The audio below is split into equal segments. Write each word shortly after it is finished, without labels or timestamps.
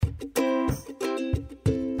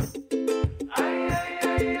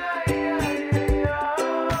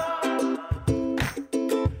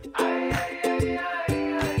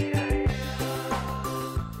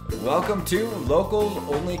Welcome to Locals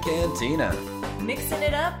Only Cantina. Mixing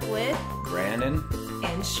it up with Brandon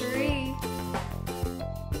and Cherie.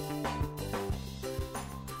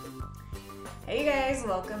 Hey guys,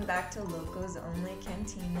 welcome back to Locals Only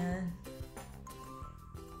Cantina.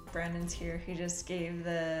 Brandon's here. He just gave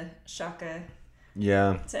the shaka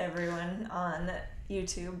to everyone on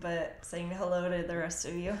YouTube, but saying hello to the rest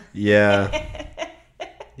of you. Yeah.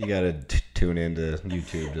 You gotta tune into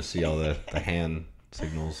YouTube to see all the hand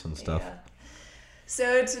signals and stuff. Yeah.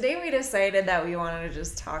 So today we decided that we wanted to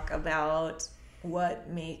just talk about what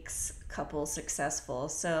makes couples successful.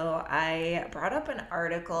 So I brought up an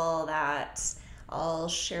article that I'll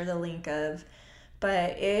share the link of,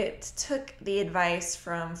 but it took the advice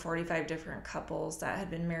from 45 different couples that had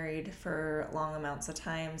been married for long amounts of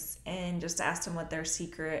times and just asked them what their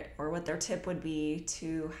secret or what their tip would be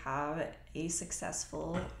to have a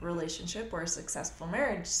successful relationship or a successful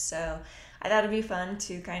marriage. So I thought it'd be fun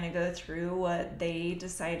to kind of go through what they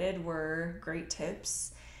decided were great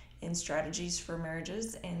tips and strategies for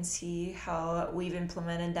marriages and see how we've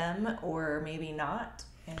implemented them or maybe not.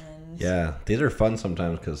 And yeah, these are fun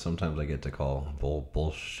sometimes because sometimes I get to call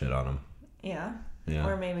bullshit on them. Yeah. Yeah.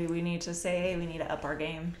 Or maybe we need to say, hey, we need to up our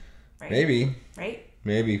game. Right? Maybe. Right?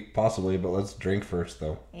 Maybe, possibly, but let's drink first,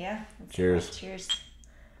 though. Yeah. Cheers. Cheers.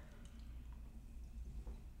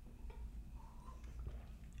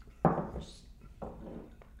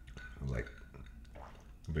 Like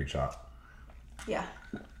a big shot. Yeah.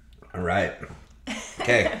 All right.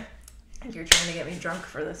 Okay. You're trying to get me drunk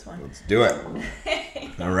for this one. Let's do it.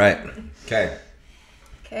 All right. Okay.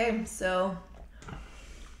 Okay, so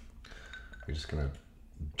We're just going to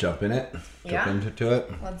jump in it. Yeah. Jump into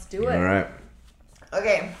it. let's do it. All right.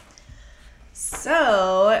 Okay.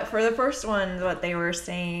 So for the first one, what they were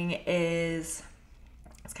saying is,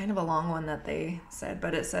 it's kind of a long one that they said,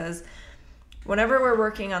 but it says, whenever we're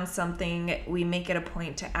working on something, we make it a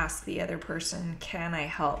point to ask the other person, can I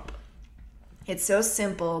help? It's so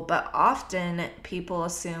simple, but often people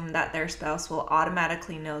assume that their spouse will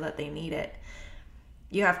automatically know that they need it.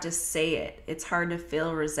 You have to say it. It's hard to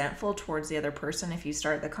feel resentful towards the other person if you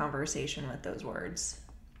start the conversation with those words.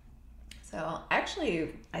 So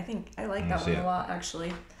actually, I think I like that one a lot,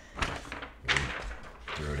 actually.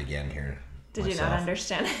 Throw it again here. Did you not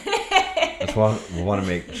understand? That's why we want to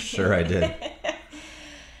make sure I did.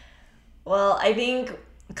 Well, I think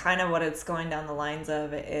kind of what it's going down the lines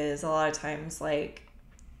of is a lot of times, like,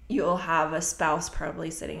 you'll have a spouse probably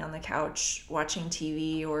sitting on the couch watching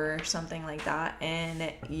TV or something like that,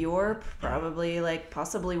 and you're probably, like,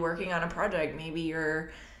 possibly working on a project. Maybe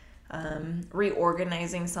you're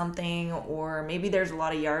reorganizing something, or maybe there's a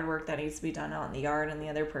lot of yard work that needs to be done out in the yard, and the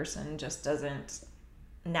other person just doesn't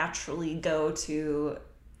naturally go to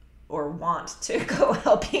or want to go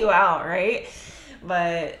help you out, right?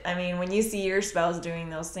 But I mean, when you see your spouse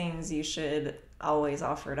doing those things, you should always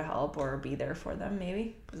offer to help or be there for them.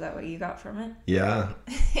 Maybe is that what you got from it? Yeah.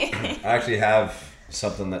 I actually have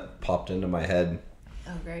something that popped into my head.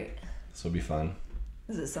 Oh, great. This will be fun.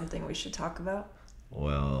 Is it something we should talk about?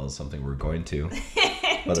 Well, something we're going to,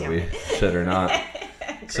 whether we should or not.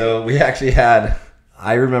 So we actually had,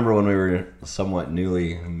 I remember when we were somewhat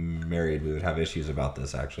newly married, we would have issues about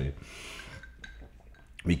this actually.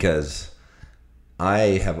 Because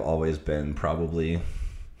I have always been probably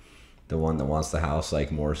the one that wants the house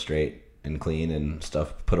like more straight and clean and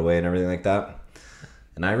stuff put away and everything like that.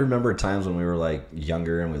 And I remember times when we were like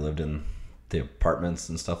younger and we lived in the apartments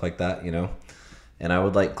and stuff like that, you know. And I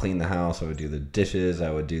would like clean the house. I would do the dishes.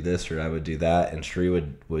 I would do this or I would do that. And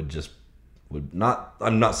Sheree would not.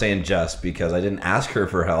 I'm not saying just because I didn't ask her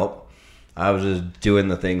for help. I was just doing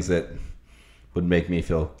the things that would make me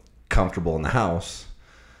feel comfortable in the house.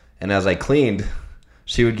 And as I cleaned,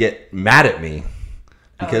 she would get mad at me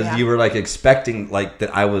because you were like expecting like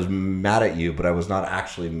that I was mad at you, but I was not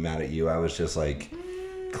actually mad at you. I was just like,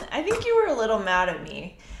 I think you were a little mad at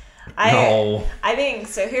me. No. I think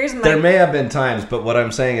so. Here's my. There may have been times, but what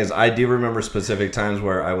I'm saying is I do remember specific times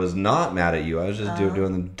where I was not mad at you. I was just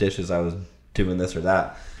doing the dishes. I was doing this or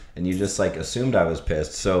that, and you just like assumed I was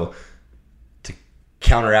pissed. So to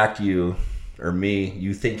counteract you or me,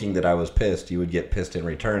 you thinking that I was pissed, you would get pissed in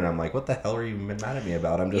return. I'm like, what the hell are you mad at me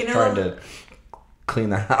about? I'm just trying to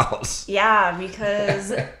clean the house. Yeah,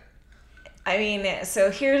 because I mean,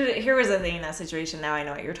 so here was the thing in that situation. Now I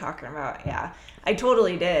know what you're talking about. Yeah, I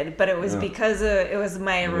totally did, but it was because it was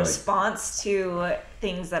my response to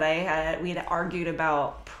things that we had argued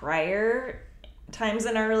about prior times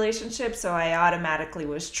in our relationship. So I automatically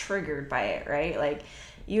was triggered by it, right? Like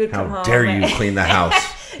you would come home. How dare you clean the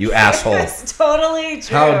house, you asshole? It's totally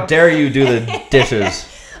true. How dare you do the dishes?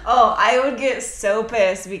 Oh, I would get so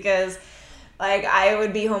pissed because like I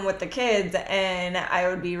would be home with the kids and I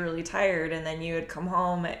would be really tired, and then you would come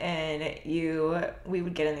home and we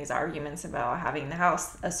would get in these arguments about having the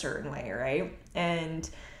house a certain way, right? And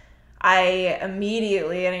I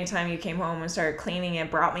immediately, anytime you came home and started cleaning,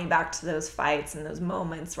 it brought me back to those fights and those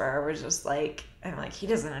moments where I was just like, I'm like, he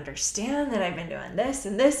doesn't understand that I've been doing this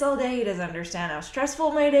and this all day. He doesn't understand how stressful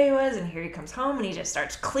my day was. And here he comes home and he just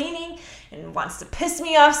starts cleaning and wants to piss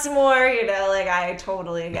me off some more. You know, like I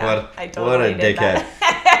totally got what a dickhead.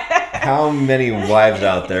 How many wives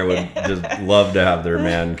out there would just love to have their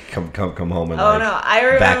man come home and I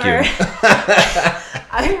remember. Vacuum?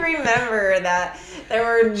 I remember that there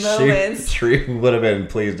were moments. She would have been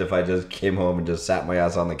pleased if I just came home and just sat my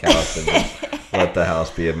ass on the couch and just let the house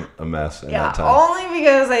be a mess in that time. Only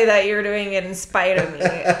because I thought you were doing it in spite of me.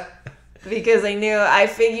 Because I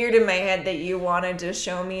figured in my head that you wanted to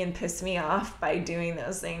show me and piss me off by doing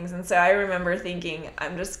those things. And so I remember thinking,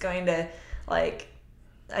 I'm just going to, like,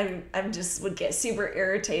 I just would get super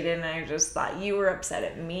irritated, and I just thought you were upset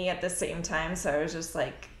at me at the same time. So I was just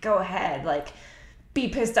like, go ahead, like, be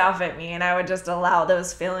pissed off at me. And I would just allow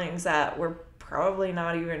those feelings that were probably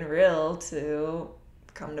not even real to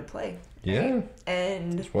come to play. Yeah. Right?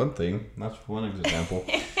 And that's one thing. That's one example.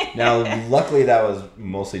 Now, luckily, that was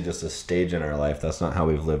mostly just a stage in our life. That's not how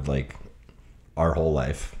we've lived, like, our whole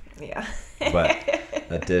life. Yeah. But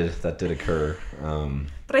that did occur.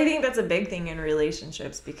 But I think that's a big thing in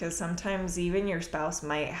relationships, because sometimes even your spouse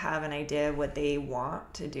might have an idea of what they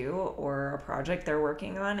want to do or a project they're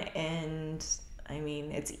working on. And I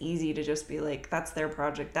mean, it's easy to just be like, that's their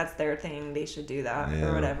project, that's their thing, they should do that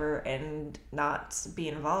or whatever, and not be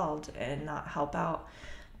involved and not help out.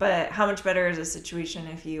 But how much better is a situation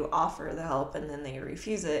if you offer the help and then they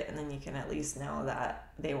refuse it, and then you can at least know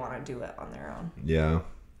that they want to do it on their own. Yeah.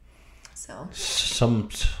 So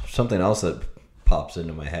something else that pops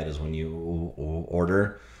into my head is when you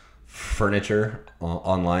order furniture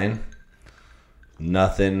online.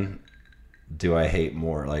 Nothing do I hate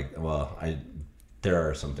more. Like, well, there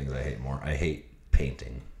are some things I hate more. I hate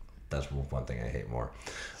painting. That's one thing I hate more.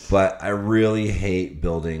 But I really hate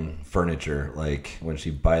building furniture. Like when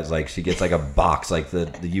she buys, like she gets like a box, like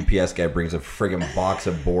the UPS guy brings a friggin' box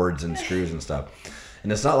of boards and screws and stuff.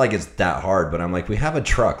 And it's not like it's that hard, but I'm like, we have a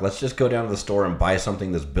truck. Let's just go down to the store and buy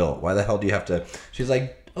something that's built. Why the hell do you have to? She's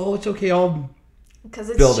like, oh, it's okay. I'll because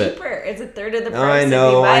it's build cheaper. It's a third of the price. I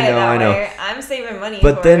know. Way. I'm saving money.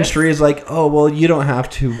 But then Shree's like, oh, well, you don't have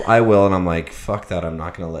to. I will. And I'm like, fuck that. I'm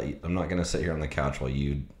not gonna sit here on the couch while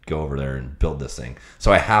you go over there and build this thing.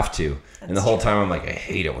 So I have to. And the whole time I'm like, I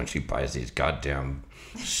hate it when she buys these goddamn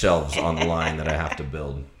shelves online that I have to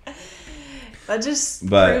build. That just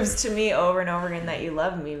proves to me over and over again that you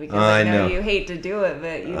love me, because I know you hate to do it,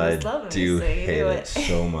 but you just love me. I do hate it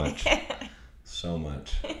so much. So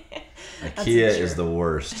much. IKEA is the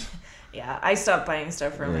worst. Yeah, I stopped buying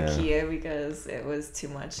stuff from IKEA because it was too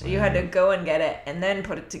much. You had to go and get it and then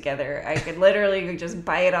put it together. I could literally just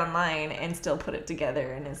buy it online and still put it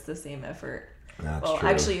together, and it's the same effort. That's true.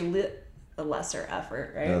 Actually, a lesser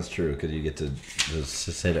effort, right? That's true, because you get to just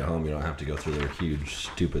sit at home. You don't have to go through their huge,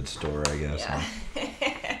 stupid store, I guess.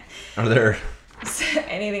 Yeah. Are there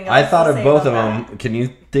anything else? I thought of both of them. Can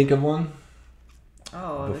you think of one?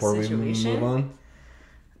 Oh, before the situation? we move on?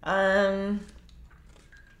 I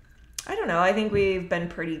don't know. I think we've been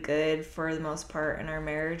pretty good for the most part in our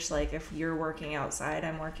marriage. Like, if you're working outside,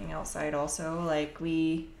 I'm working outside also. Like,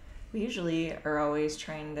 we usually are always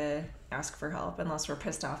trying to ask for help unless we're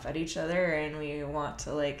pissed off at each other and we want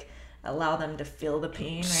to, like, allow them to feel the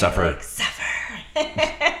pain, right? Suffer. Like, suffer.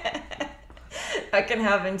 That can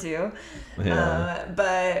happen too. Yeah.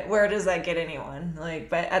 But where does that get anyone? Like,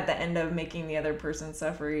 but at the end of making the other person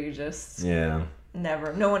suffer, you just no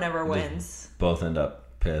one ever wins. Both end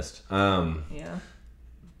up pissed. Yeah.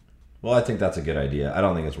 Well, I think that's a good idea. I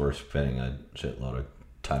don't think it's worth spending a shitload of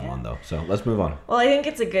time on, though. So let's move on. Well, I think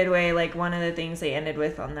it's a good way. Like, one of the things they ended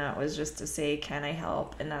with on that was just to say, can I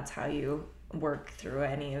help? And that's how you work through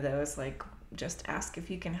any of those. Like, just ask if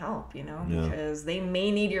you can help, because they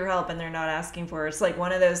may need your help and they're not asking for it. It's like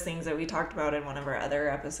one of those things that we talked about in one of our other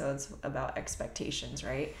episodes about expectations,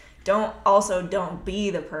 right? Don't be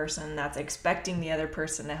the person that's expecting the other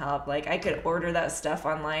person to help. Like, I could order that stuff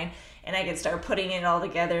online and I could start putting it all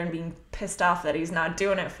together and being pissed off that he's not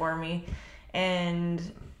doing it for me. And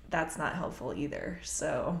that's not helpful either.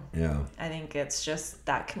 So yeah, I think it's just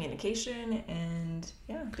that communication and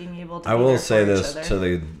being able to. I will say this to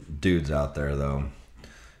the dudes out there, though.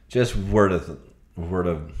 Just word of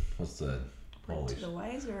what's the word to the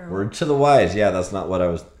wise, or word to the wise? Yeah, that's not what I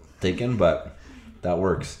was thinking, but that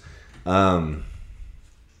works.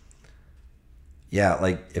 yeah,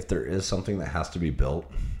 like if there is something that has to be built,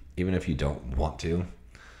 even if you don't want to,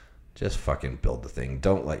 just fucking build the thing.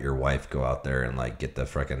 Don't let your wife go out there and like get the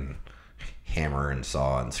freaking hammer and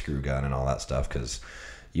saw and screw gun and all that stuff, because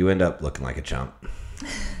you end up looking like a chump.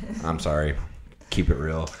 I'm sorry. Keep it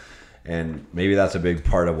real. And maybe that's a big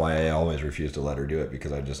part of why I always refuse to let her do it,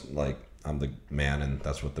 because I just like, I'm the man and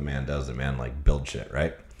that's what the man does. The man like build shit,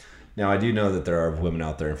 right? Now I do know that there are women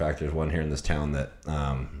out there. In fact, there's one here in this town that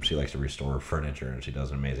she likes to restore furniture, and she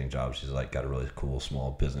does an amazing job. She's like got a really cool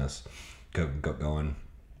small business going.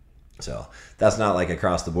 So that's not like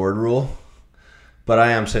across the board rule, but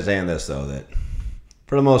I am saying this though, that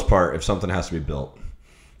for the most part, if something has to be built,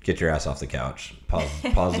 get your ass off the couch, pause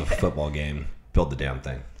the football game, build the damn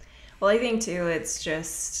thing. Well, I think too, it's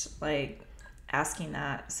just like asking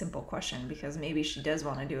that simple question, because maybe she does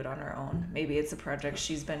want to do it on her own. Maybe it's a project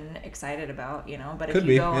she's been excited about, you know, but if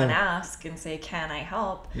you go and ask and say, can I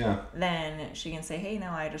help? Yeah. Then she can say, hey, no,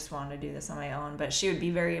 I just want to do this on my own. But she would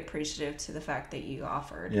be very appreciative to the fact that you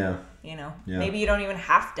offered. Yeah. You know, maybe you don't even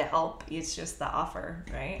have to help. It's just the offer,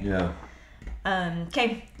 right? Yeah.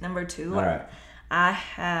 Okay. Number 2. All right. I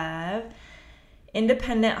have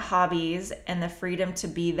independent hobbies and the freedom to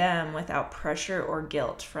be them without pressure or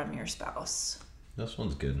guilt from your spouse. This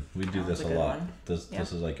one's good. We do this a lot. This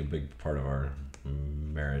is like a big part of our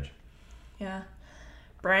marriage. Yeah.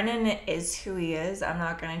 Brandon is who he is. I'm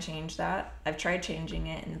not going to change that. I've tried changing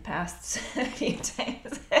it in the past few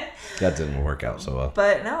times. That didn't work out so well.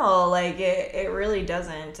 But no, like it really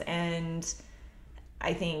doesn't. And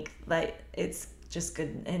I think like it's just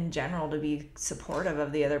good in general to be supportive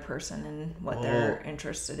of the other person and what they're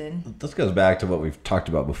interested in. This goes back to what we've talked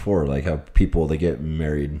about before, like how people, they get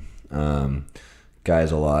married.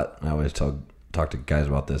 Guys a lot, I always talk to guys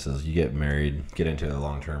about this, is you get married, get into a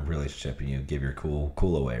long-term relationship, and you give your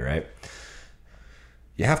cool away, right?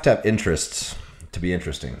 You have to have interests to be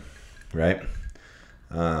interesting, right?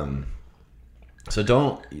 So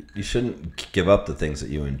you shouldn't give up the things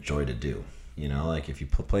that you enjoy to do. You know, like if you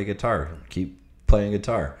play guitar, keep playing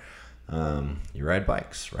guitar. You ride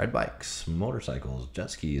bikes, motorcycles,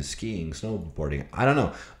 jet skis, skiing, snowboarding. I don't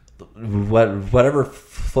know. Whatever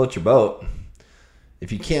floats your boat.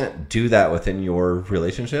 If you can't do that within your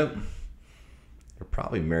relationship, you're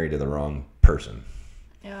probably married to the wrong person.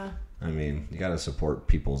 Yeah. I mean, you got to support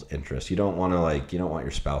people's interests. You don't want your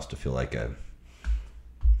spouse to feel like I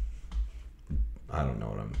don't know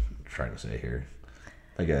what I'm trying to say here.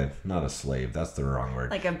 Like not a slave. That's the wrong word.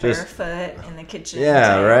 Like a barefoot in the kitchen.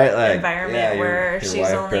 Yeah, right. Like environment where your she's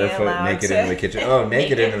only barefoot, allowed naked to in the kitchen. Oh,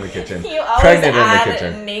 naked in the kitchen. You always pregnant add in the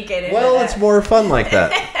kitchen. Naked. Into well, that. It's more fun like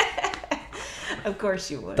that. Of course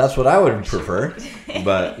you would. That's what I would prefer.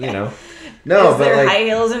 But no. Is there high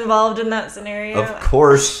heels involved in that scenario? Of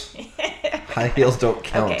course. High heels don't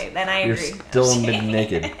count. Okay, then I agree. You're still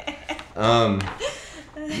naked.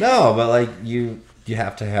 No, but like you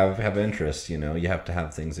have to have interests, you have to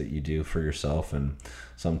have things that you do for yourself, and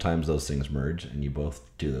sometimes those things merge and you both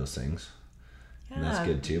do those things. Yeah. And that's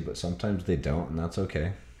good too, but sometimes they don't, and that's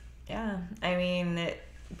okay. Yeah. I mean,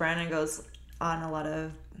 Brandon goes on a lot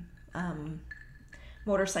of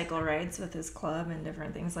motorcycle rides with his club and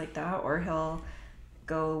different things like that, or he'll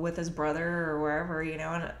go with his brother or wherever,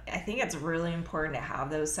 and I think it's really important to have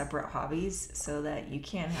those separate hobbies so that you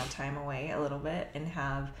can have time away a little bit and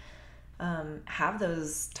have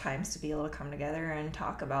those times to be able to come together and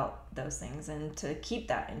talk about those things and to keep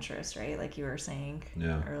that interest, right? Like you were saying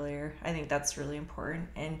earlier. I think that's really important,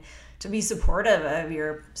 and to be supportive of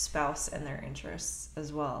your spouse and their interests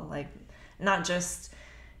as well. Like not just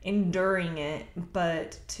enduring it,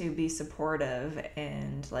 but to be supportive.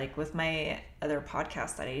 And like with my other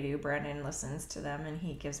podcasts that I do, Brandon listens to them and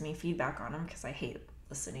he gives me feedback on them because I hate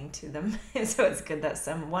listening to them. So it's good that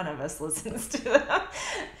one of us listens to them.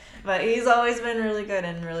 But he's always been really good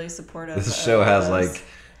and really supportive. This show has like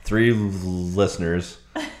 3 listeners.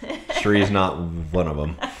 Shree's not one of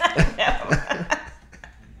them.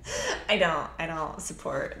 I don't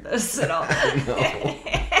support this at all. No.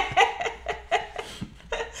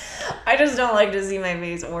 I just don't like to see my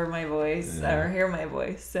face or my voice or hear my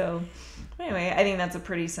voice. So anyway, I think that's a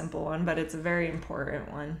pretty simple one, but it's a very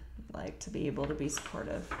important one, like to be able to be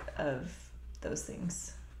supportive of those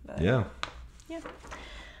things. But, yeah.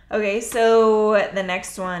 Okay, so the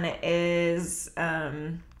next one is,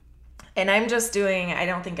 and I'm just doing, I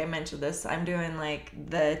don't think I mentioned this, I'm doing like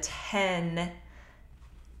the 10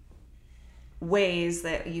 ways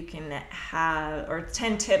that you can have, or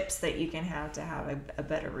 10 tips that you can have to have a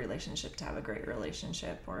better relationship, to have a great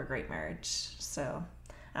relationship or a great marriage. So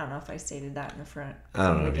I don't know if I stated that in the front. I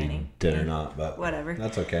don't know if beginning. you did or not, but whatever.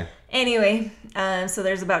 That's okay. Anyway, so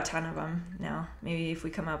there's about 10 of them now. Maybe if we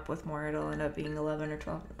come up with more, it'll end up being 11 or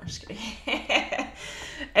 12. I'm just kidding.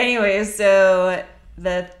 Anyway, so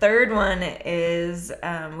the third one is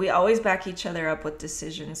we always back each other up with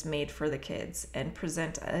decisions made for the kids and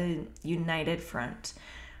present a united front.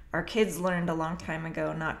 Our kids learned a long time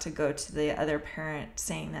ago not to go to the other parent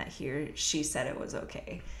saying that he or she said it was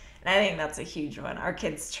okay. And I think that's a huge one. Our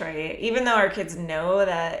kids try it. Even though our kids know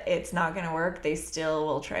that it's not going to work, they still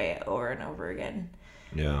will try it over and over again.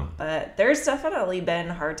 Yeah. But there's definitely been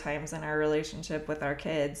hard times in our relationship with our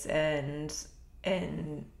kids and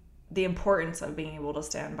the importance of being able to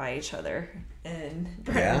stand by each other. And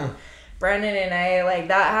Brandon and I, like,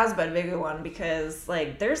 that has been a big one because,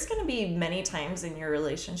 like, there's going to be many times in your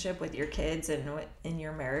relationship with your kids and in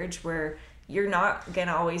your marriage where you're not going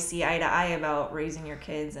to always see eye to eye about raising your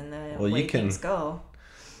kids and the way things go.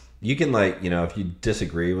 You can, like, if you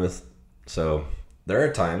disagree with... So, there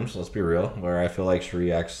are times, let's be real, where I feel like she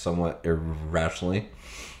reacts somewhat irrationally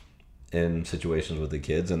in situations with the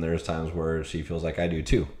kids, and there's times where she feels like I do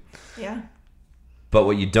too. Yeah. But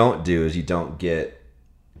what you don't do is you don't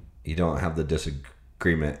have the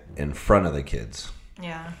disagreement in front of the kids.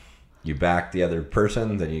 Yeah. You back the other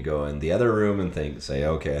person, then you go in the other room and say,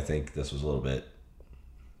 okay, I think this was a little bit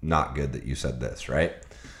not good that you said this, right?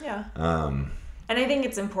 Yeah. And I think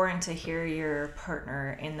it's important to hear your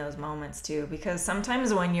partner in those moments too, because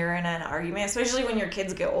sometimes when you're in an argument, especially when your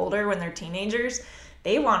kids get older, when they're teenagers,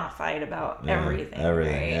 they want to fight about everything,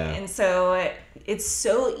 right? Yeah. And so it's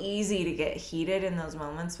so easy to get heated in those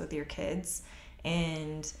moments with your kids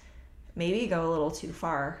and maybe go a little too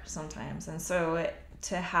far sometimes. And so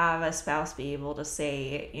to have a spouse be able to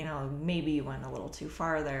say, maybe you went a little too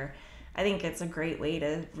far there, I think it's a great way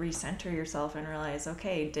to recenter yourself and realize,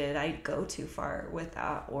 okay, did I go too far with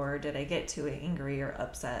that? Or did I get too angry or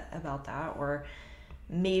upset about that? Or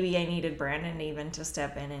maybe I needed Brandon even to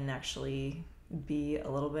step in and actually be a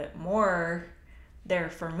little bit more there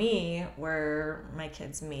for me, where my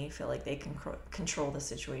kids may feel like they can control the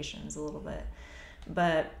situations a little bit.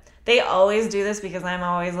 But they always do this because I'm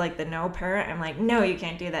always like the no parent. I'm like, no, you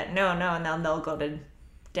can't do that. No. And then they'll go to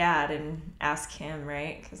dad and ask him,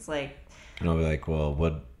 right? Because like... And I'll be like, well,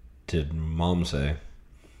 what did mom say?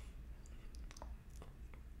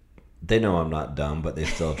 They know I'm not dumb, but they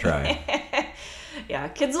still try. Yeah,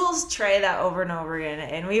 kids will try that over and over again,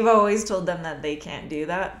 and we've always told them that they can't do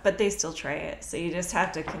that, but they still try it. So you just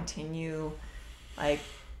have to continue, like,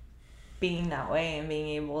 being that way and being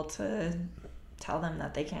able to tell them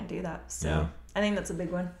that they can't do that. So yeah. I think that's a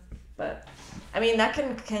big one. But, I mean, that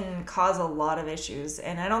can cause a lot of issues,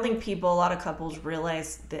 and I don't think a lot of couples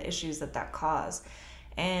realize the issues that cause.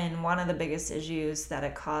 And one of the biggest issues that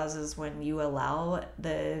it causes when you allow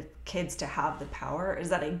the kids to have the power is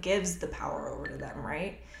that it gives the power over to them,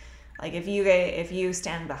 right? Like if you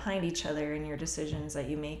stand behind each other in your decisions that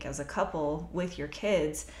you make as a couple with your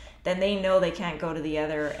kids, then they know they can't go to the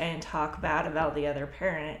other and talk bad about the other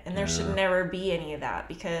parent. And there should never be any of that,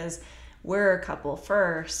 because we're a couple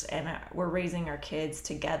first and we're raising our kids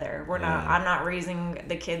together. I'm not raising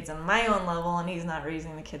the kids on my own level and he's not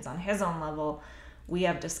raising the kids on his own level. We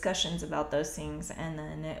have discussions about those things, and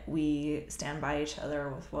then we stand by each other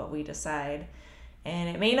with what we decide. And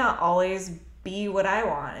it may not always be what I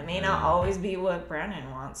want. It may not always be what Brandon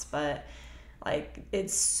wants, but like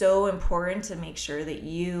it's so important to make sure that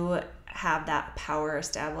you have that power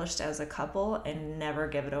established as a couple and never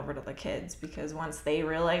give it over to the kids, because once they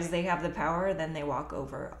realize they have the power, then they walk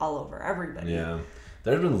all over everybody. Yeah.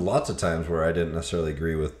 There's been lots of times where I didn't necessarily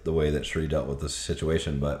agree with the way that Shree dealt with this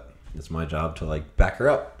situation, but it's my job to like back her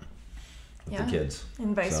up with the kids,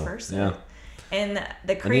 and vice versa. Yeah, and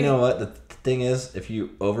and you know what the thing is, if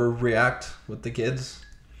you overreact with the kids,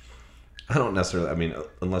 I don't necessarily. I mean,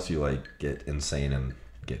 unless you like get insane and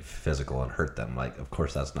get physical and hurt them, like of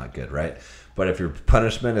course that's not good, right? But if your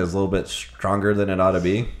punishment is a little bit stronger than it ought to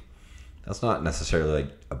be, that's not necessarily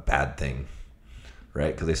like a bad thing,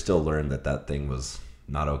 right? Because they still learn that thing was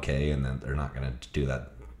not okay, and then they're not going to do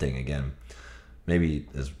that thing again. Maybe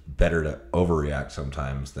it's better to overreact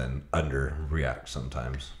sometimes than underreact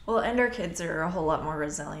sometimes. Well, and our kids are a whole lot more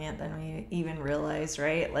resilient than we even realize,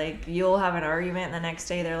 right? Like, you'll have an argument and the next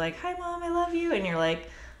day they're like, hi, Mom, I love you. And you're like,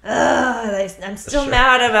 ugh, I'm still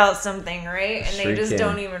mad about something, right? And they just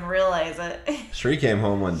don't even realize it. Shree came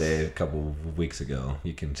home one day a couple of weeks ago.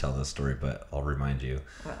 You can tell this story, but I'll remind you.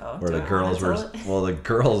 Where the girls were, the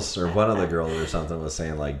girls, or one of the girls or something was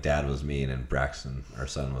saying, like, Dad was mean, and Braxton, our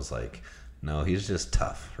son, was like, No, he's just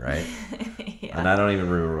tough, right? Yeah. And I don't even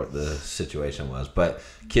remember what the situation was. But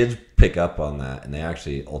kids pick up on that, and they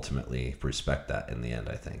actually ultimately respect that in the end,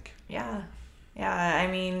 I think. Yeah. Yeah, I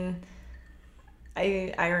mean,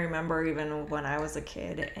 I remember even when I was a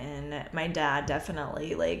kid, and my dad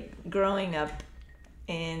definitely, like, growing up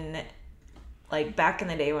in, like, back in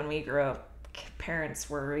the day when we grew up, parents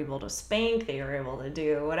were able to spank, they were able to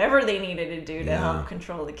do whatever they needed to do to help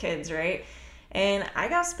control the kids, right? And I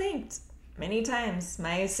got spanked many times.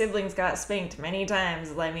 My siblings got spanked many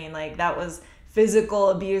times. I mean, like, that was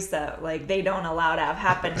physical abuse that, like, they don't allow to have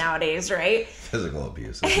happen nowadays, right? Physical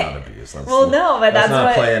abuse is not abuse. Well, no, but that's not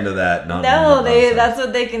what, play into that. That's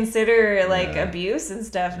what they consider, like, abuse and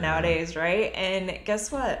stuff nowadays, right? And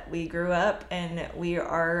guess what? We grew up and we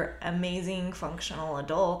are amazing functional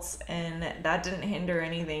adults, and that didn't hinder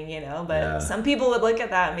anything, you know. But some people would look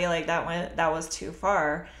at that and be like, that was too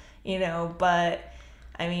far, you know. But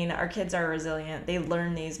I mean, our kids are resilient. They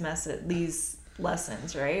learn these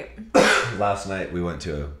lessons, right? Last night we went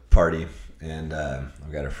to a party, and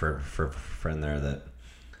I've got a friend there that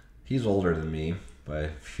he's older than me by a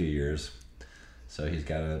few years, so he's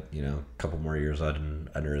got a couple more years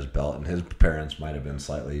under his belt, and his parents might have been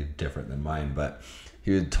slightly different than mine, but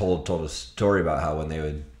he had told a story about how when they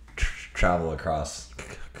would travel across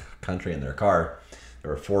country in their car,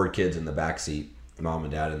 there were 4 kids in the back seat, mom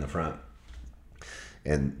and dad in the front.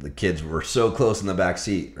 And the kids were so close in the back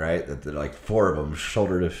seat, right, that they're like 4 of them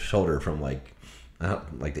shoulder to shoulder from like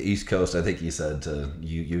the East Coast, I think he said, to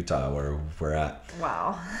Utah, where we're at.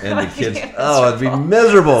 Wow. And the kids, it'd be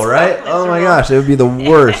miserable, right? Oh my gosh, it would be the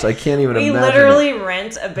worst. I can't even imagine. We literally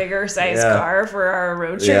rent a bigger size car for our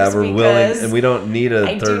road trips. Yeah, we're willing, and we don't need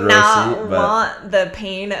a third row seat. I do not want the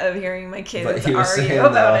pain of hearing my kids argue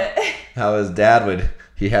about it. How his dad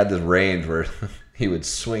he had this range where he would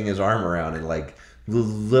swing his arm around and like,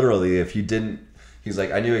 literally, if you didn't, he's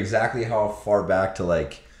like, I knew exactly how far back to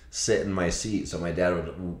like sit in my seat, so my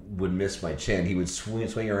dad would miss my chin. He would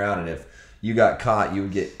swing around, and if you got caught, you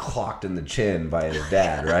would get clocked in the chin by his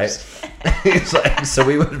dad, right? He's like, so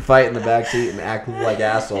we would fight in the back seat and act like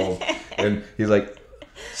assholes. And he's like,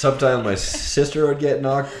 sometimes my sister would get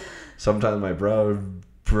knocked, sometimes my brother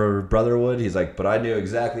would. He's like, but I knew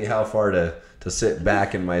exactly how far to sit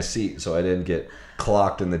back in my seat so I didn't get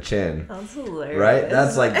clocked in the chin. That's hilarious. Right?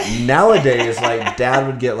 That's like nowadays, like dad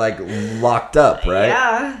would get like locked up, right?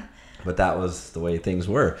 Yeah. But that was the way things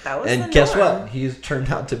were. That was and guess what? He's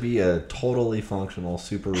turned out to be a totally functional,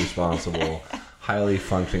 super responsible, highly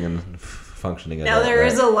functioning adult. Now there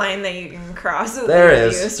is a line that you can cross with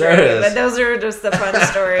abuse, but those are just the fun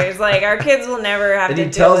stories. Like, our kids will never have to deal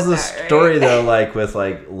with that. And he tells the story though, like with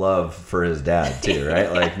like love for his dad too,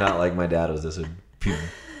 right? Like not like my dad was this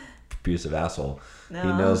abusive asshole. No. He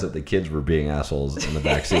knows that the kids were being assholes in the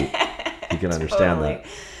back seat. He can understand that.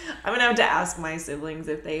 I'm gonna have to ask my siblings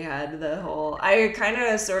if they had the whole. I kind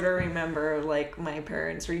of sort of remember like my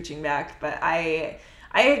parents reaching back, but I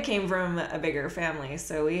came from a bigger family,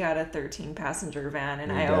 so we had a 13-passenger van,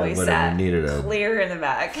 and I always sat clear in the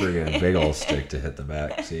back. Friggin' big old stick to hit the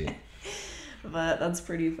back seat. But that's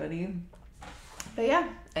pretty funny. But yeah,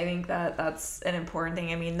 I think that's an important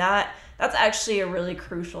thing. I mean, that's actually a really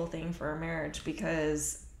crucial thing for a marriage,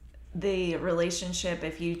 because the relationship,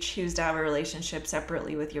 if you choose to have a relationship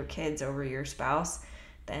separately with your kids over your spouse,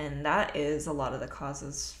 then that is a lot of the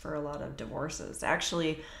causes for a lot of divorces.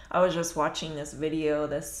 Actually, I was just watching this video.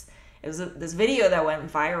 This video that went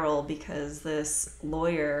viral because this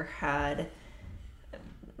lawyer had,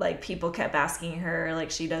 like, people kept asking her, like,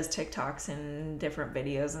 she does TikToks and different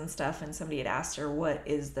videos and stuff, and somebody had asked her, what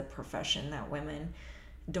is the profession that women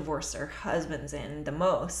divorce their husbands in the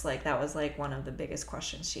most? Like, that was like one of the biggest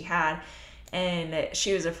questions she had, and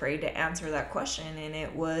she was afraid to answer that question. And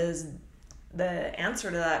the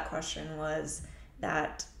answer to that question was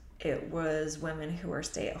that it was women who are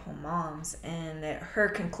stay-at-home moms. And her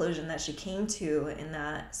conclusion that she came to in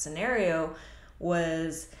that scenario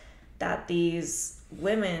was that these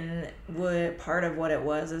women would, part of what it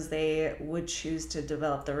was is they would choose to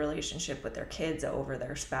develop the relationship with their kids over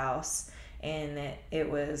their spouse. And it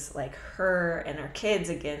was like her and her kids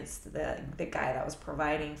against the guy that was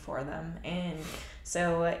providing for them. And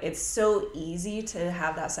so it's so easy to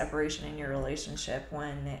have that separation in your relationship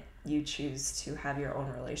when you choose to have your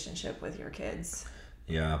own relationship with your kids.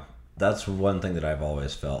 Yeah, that's one thing that I've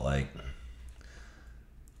always felt like.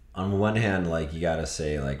 On one hand, like, you gotta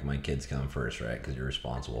say, like, my kids come first, right? Because you're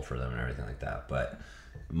responsible for them and everything like that. But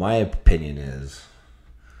my opinion is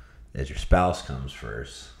that your spouse comes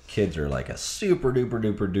first. Kids are like a super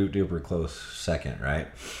duper close second, right?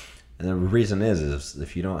 And the reason is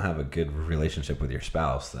if you don't have a good relationship with your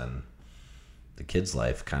spouse, then the kid's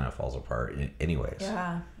life kind of falls apart anyways.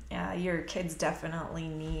 Yeah, your kids definitely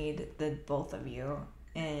need the both of you,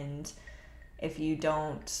 and if you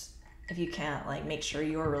can't like make sure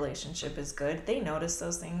your relationship is good, they notice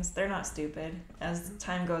those things. They're not stupid. As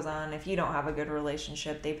time goes on, if you don't have a good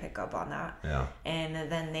relationship, they pick up on that. Yeah.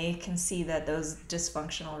 And then they can see that those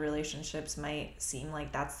dysfunctional relationships might seem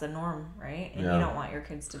like that's the norm, right? And you don't want your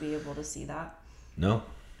kids to be able to see that. No,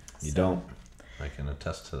 you don't. I can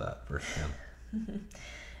attest to that firsthand.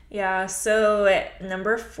 Yeah, so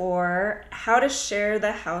number 4, how to share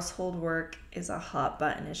the household work is a hot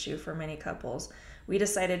button issue for many couples. We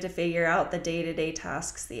decided to figure out the day-to-day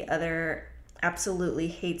tasks the other absolutely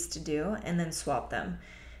hates to do and then swap them.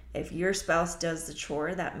 If your spouse does the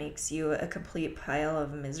chore that makes you a complete pile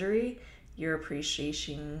of misery, your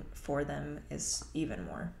appreciation for them is even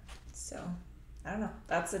more. So, I don't know.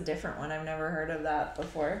 That's a different one. I've never heard of that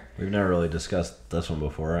before. We've never really discussed this one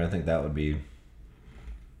before. I think that would be...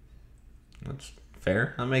 That's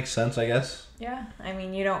fair. That makes sense, I guess. Yeah. I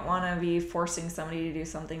mean, you don't want to be forcing somebody to do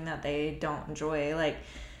something that they don't enjoy. Like,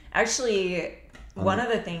 actually, one of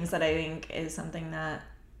the things that I think is something that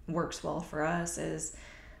works well for us is,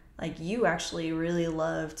 like, you actually really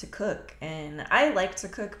love to cook. And I like to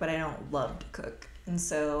cook, but I don't love to cook. And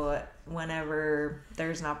so whenever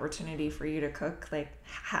there's an opportunity for you to cook, like,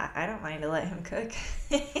 I don't mind to let him cook.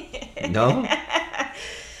 No?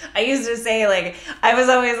 I used to say, like, I was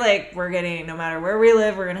always like, no matter where we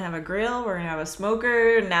live, we're going to have a grill, we're going to have a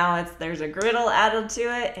smoker. Now there's a griddle added to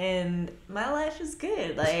it, and my life is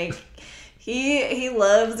good. Like, he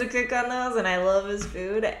loves to cook on those, and I love his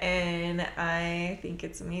food, and I think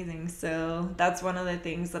it's amazing. So that's one of the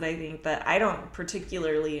things that I think that I don't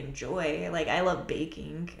particularly enjoy. Like, I love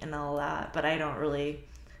baking and all that, but I don't really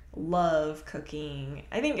love cooking.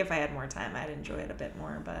 I think if I had more time, I'd enjoy it a bit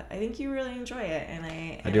more, but I think you really enjoy it, and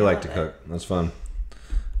I do like to cook. That's fun.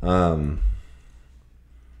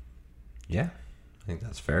 Yeah, I think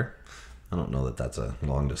that's fair. I don't know that that's a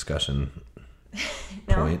long discussion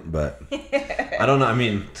point, but I don't know. I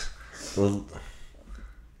mean,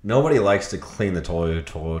 nobody likes to clean the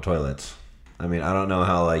toilets. I mean, I don't know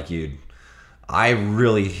how, like, I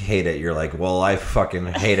really hate it. You're like, well, I fucking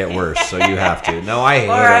hate it worse, so you have to. No, I hate it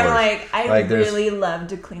worse. Or I'm like, I really love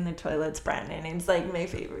to clean the toilets, Brandon. It's like my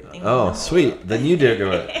favorite thing. Oh, sweet. Then you do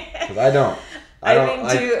it, because I don't.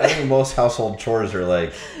 I think most household chores are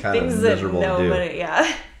like kind of miserable to do. Yeah.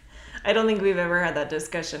 I don't think we've ever had that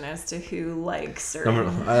discussion as to who likes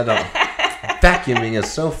certain... I don't. Vacuuming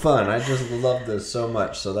is so fun. I just love this so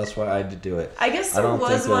much, so that's why I do it. I guess there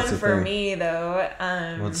was one for me, though.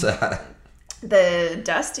 What's that? The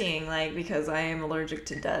dusting, like, because I am allergic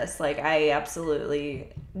to dust. Like, I absolutely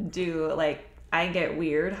do. Like, I get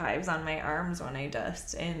weird hives on my arms when I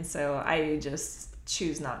dust, and so I just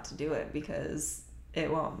choose not to do it because I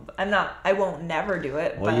won't never do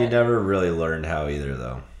it. Well, you never really learned how either,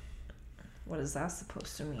 though. What is that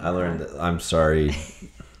supposed to mean? I learned that. I'm sorry,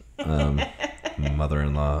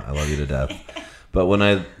 mother-in-law. I love you to death. But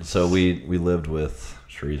we lived with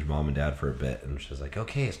Cherie's mom and dad for a bit, and she was like,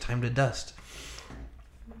 okay, it's time to dust.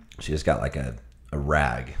 She just got like a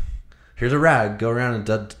rag. Here's a rag. Go around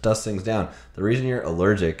and dust things down. The reason you're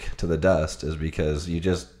allergic to the dust is because you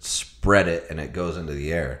just spread it and it goes into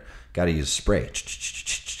the air. Got to use spray.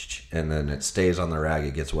 And then it stays on the rag.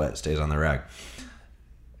 It gets wet. It stays on the rag.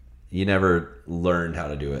 You never learned how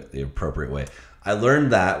to do it the appropriate way. I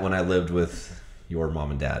learned that when I lived with your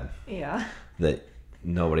mom and dad. Yeah. That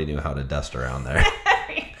nobody knew how to dust around there.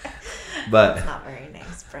 But that's not very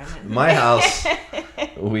nice, Brennan. My house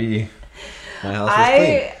was clean.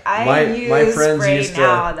 My friends spray used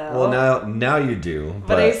now, to. Though. Well, now you do.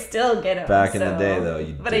 But I still get them. Back in the day, though,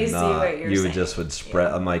 you but did I see not. What you're saying. Just would spread.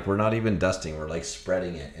 Yeah. I'm like, we're not even dusting. We're like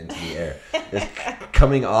spreading it into the air. It's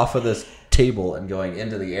coming off of this table and going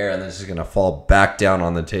into the air, and then it's just gonna fall back down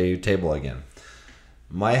on the table again.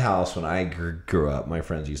 My house, when I grew up, my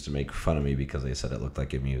friends used to make fun of me because they said it looked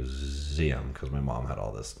like a museum because my mom had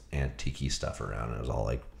all this antique-y stuff around, and it was all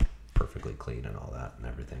like perfectly clean and all that and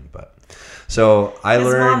everything. But so I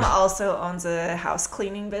learned. His mom also owns a house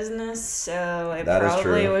cleaning business, so it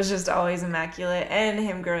probably was just always immaculate. And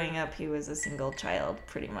him growing up, he was a single child,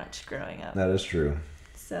 pretty much growing up. That is true.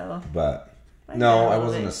 So. But no, I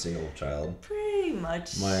wasn't a single child. Pretty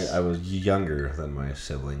much. I was younger than my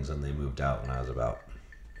siblings, and they moved out when I was about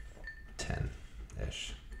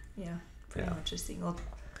 10-ish. Yeah, pretty much a single.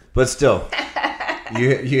 But still,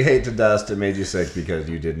 You hate to dust. It made you sick because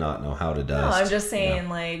you did not know how to dust. No, I'm just saying,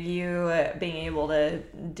 like, you being able to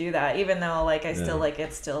do that, even though, like, I still like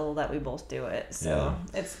it's still that we both do it. So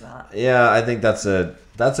it's not. Yeah, I think that's a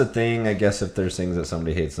thing. I guess if there's things that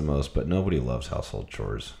somebody hates the most, but nobody loves household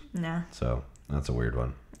chores. No. So that's a weird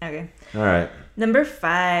one. Okay. All right. Number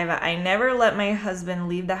 5, I never let my husband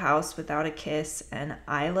leave the house without a kiss, and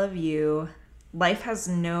I love you. Life has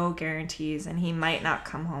no guarantees, and he might not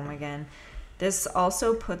come home again. This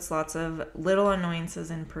also puts lots of little annoyances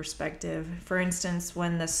in perspective. For instance,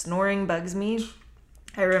 when the snoring bugs me,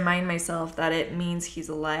 I remind myself that it means he's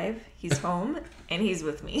alive, he's home, and he's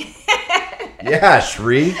with me. Yeah,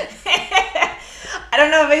 Shri. I don't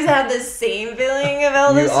know if I have the same feeling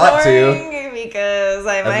about the snoring because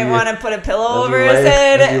I might want to put a pillow over his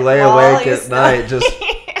head. As you lay awake at night,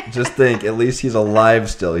 just think, at least he's alive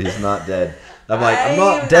still. He's not dead. I'm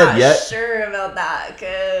not dead yet. I'm not sure about that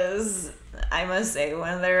because I must say,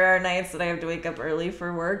 when there are nights that I have to wake up early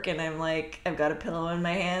for work and I'm like, I've got a pillow in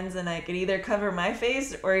my hands and I could either cover my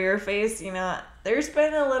face or your face, there's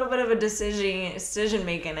been a little bit of a decision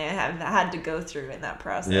making I have had to go through in that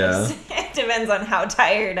process. Yeah. It depends on how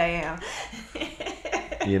tired I am.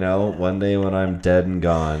 One day when I'm dead and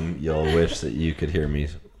gone, you'll wish that you could hear me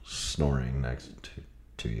snoring next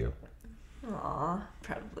to you. Aw,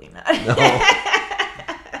 probably not. No.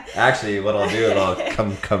 Actually, what I'll do is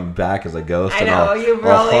I'll come back as a ghost and I'll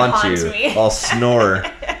haunt you. Me. I'll snore.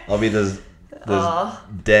 I'll be this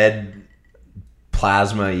dead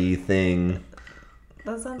plasma-y thing.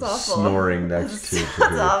 That sounds awful. Snoring next to you.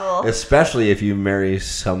 That's awful. Especially if you marry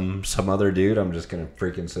some other dude, I'm just gonna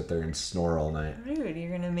freaking sit there and snore all night. Dude,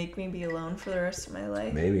 you're gonna make me be alone for the rest of my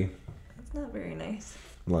life. Maybe. That's not very nice.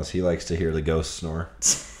 Unless he likes to hear the ghost snore.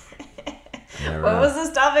 What was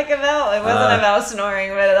this topic about? It wasn't about snoring,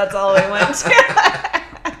 but that's all we went to.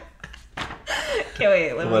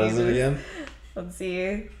 Okay, wait. What is it again? Let's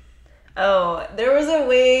see. Oh, there was a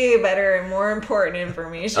way better and more important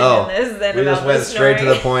information in this than we about just went straight to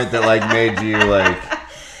the point that made you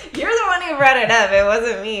You're the one who brought it up. It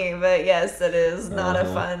wasn't me, but yes, it is not a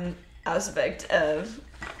fun aspect of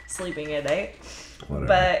sleeping at night. Whatever.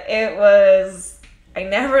 But it was. I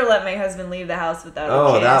never let my husband leave the house without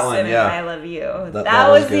a kiss, that one, and yeah. I love you. That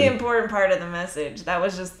was good. the important part of the message. That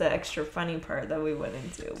was just the extra funny part that we went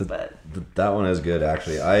into. That one is good,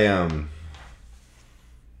 actually. I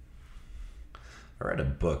read a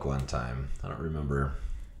book one time. I don't remember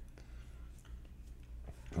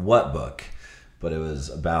what book, but it was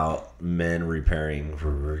about men repairing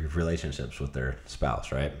relationships with their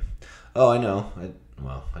spouse, right? Oh, I know.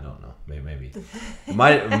 I don't know. Maybe. It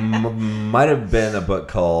might have been a book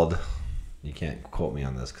called, you can't quote me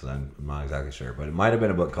on this because I'm not exactly sure, but it might have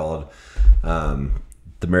been a book called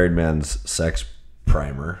The Married Man's Sex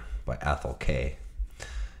Primer by Athol Kay.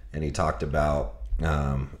 And he talked about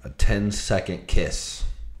a 10-second kiss.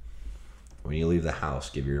 When you leave the house,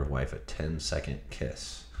 give your wife a 10-second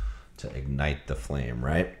kiss to ignite the flame,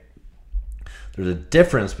 right? There's a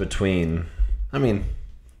difference between,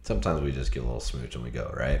 sometimes we just get a little smooch and we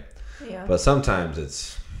go, right? Yeah. But sometimes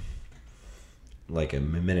it's like a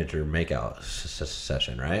miniature makeout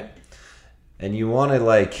session, right? And you want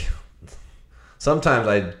to sometimes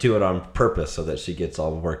I do it on purpose so that she gets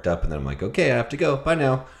all worked up and then I'm like, okay, I have to go. Bye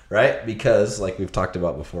now. Right? Because like we've talked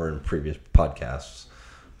about before in previous podcasts,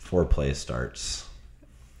 foreplay starts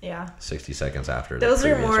 60 seconds after. Those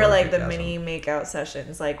are more like the mini makeout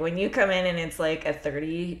sessions. Like when you come in and it's like a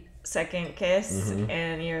 30-second kiss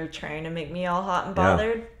and you're trying to make me all hot and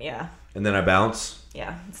bothered. Yeah. And then I bounce.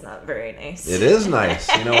 Yeah, it's not very nice. It is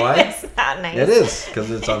nice. You know why? It's not nice. It is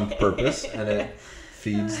because it's on purpose and it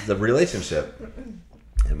feeds the relationship.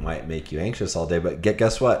 It might make you anxious all day, but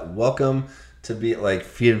guess what? Welcome to be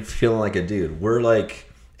feeling like a dude. We're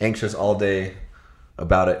anxious all day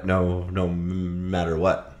about it, no matter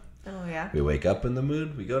what. Oh yeah. We wake up in the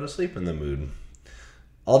mood. We go to sleep in the mood.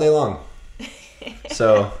 All day long.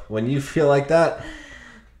 So when you feel like that,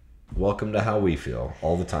 welcome to how we feel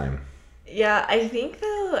all the time. Yeah, I think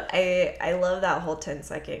though I love that whole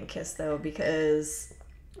 10-second kiss though because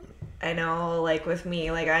I know with me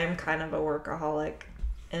I'm kind of a workaholic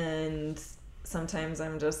and sometimes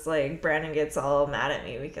I'm just Brandon gets all mad at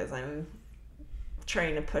me because I'm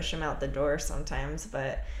trying to push him out the door sometimes,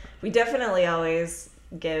 but we definitely always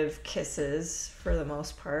give kisses for the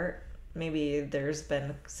most part. Maybe there's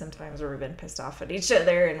been some times where we've been pissed off at each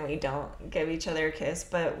other and we don't give each other a kiss,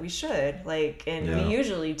 but we should, we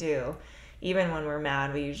usually do. Even when we're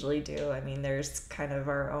mad, we usually do. There's kind of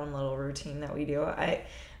our own little routine that we do. I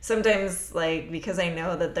sometimes, because I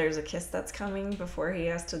know that there's a kiss that's coming before he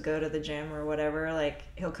has to go to the gym or whatever,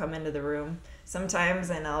 he'll come into the room. sometimes,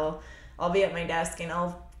 and I'll be at my desk and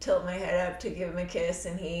I'll tilt my head up to give him a kiss,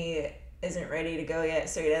 and he isn't ready to go yet,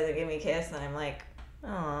 so he doesn't give me a kiss, and I'm like,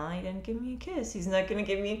 oh, he didn't give me a kiss. He's not going to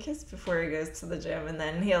give me a kiss before he goes to the gym. And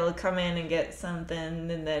then he'll come in and get something,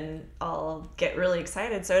 and then I'll get really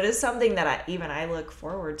excited. So it is something that I look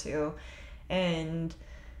forward to. And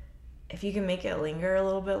if you can make it linger a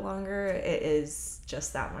little bit longer, it is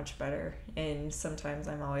just that much better. And sometimes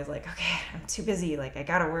I'm always like, okay, I'm too busy. Like, I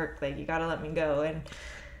got to work. Like, you got to let me go. And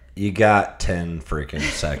you got 10 freaking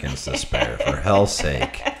seconds to spare, for hell's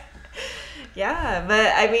sake. Yeah,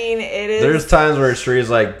 but I mean, it is. There's times where Shree's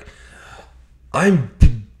like, I'm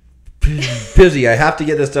busy. I have to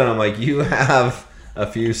get this done. I'm like, you have a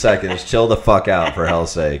few seconds. Chill the fuck out, for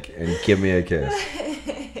hell's sake, and give me a kiss.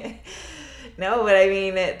 No, but I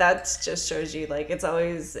mean, that just shows you, like,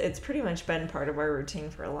 it's pretty much been part of our routine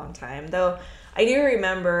for a long time. Though I do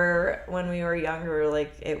remember when we were younger,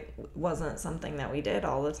 like, it wasn't something that we did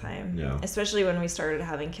all the time. Yeah. Especially when we started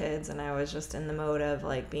having kids, and I was just in the mode of,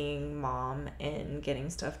 like, being mom and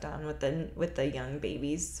getting stuff done with the young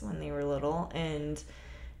babies when they were little. And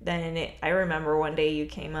then I remember one day you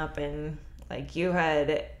came up and, like, you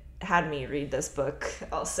had me read this book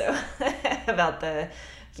also about the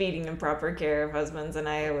feeding and proper care of husbands, and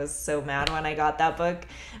I was so mad when I got that book.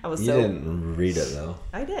 You didn't read it, though.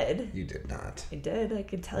 I did. You did not. I did. I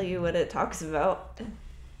could tell you what it talks about.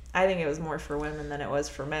 I think it was more for women than it was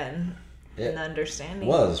for men. In the understanding. It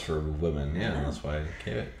was for women, yeah. That's why I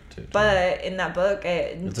gave it to But in that book,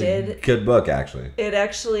 it's a good book, actually.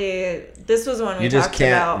 This was one we talked about. You just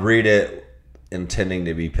can't read it intending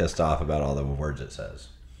to be pissed off about all the words it says.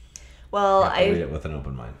 Well, you have to read it with an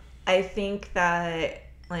open mind. I think that,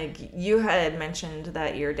 like, you had mentioned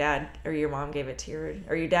that your dad or your mom gave it to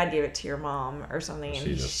your dad gave it to your mom or something,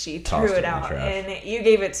 and she threw it out, and you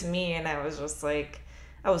gave it to me, and I was just like,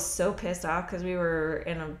 I was so pissed off because we were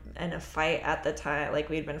in a fight at the time, like,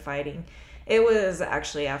 we'd been fighting. It was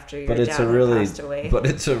actually after your dad had passed away. But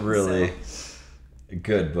it's a really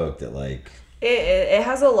good book that, like, it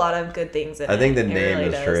has a lot of good things in it. I think the name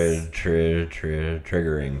really is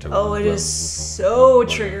triggering to it is so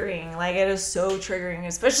triggering. Like, it is so triggering,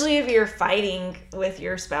 especially if you're fighting with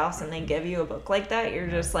your spouse and they give you a book like that. You're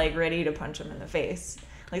just, like, ready to punch them in the face.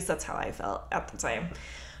 At least that's how I felt at the time.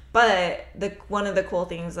 But one of the cool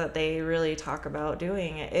things that they really talk about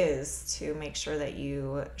doing is to make sure that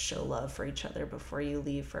you show love for each other before you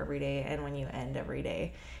leave for every day and when you end every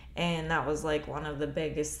day. And that was, like, one of the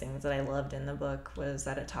biggest things that I loved in the book, was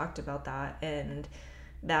that it talked about that, and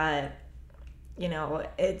that, you know,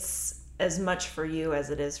 it's as much for you as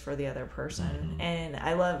it is for the other person. Mm-hmm. And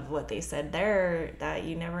I love what they said there, that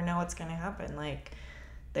you never know what's going to happen. Like,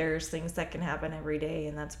 there's things that can happen every day,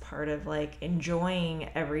 and that's part of, like, enjoying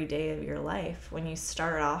every day of your life. When you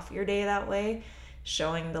start off your day that way,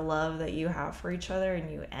 showing the love that you have for each other,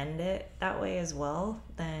 and you end it that way as well,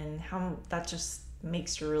 then that just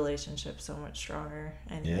makes your relationship so much stronger,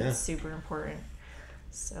 and it's super important.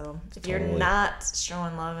 So if you're not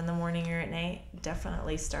showing love in the morning or at night,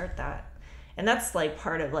 definitely start that. And that's, like,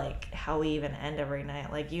 part of, like, how we even end every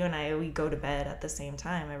night. Like, you and I, we go to bed at the same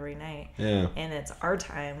time every night. Yeah. And it's our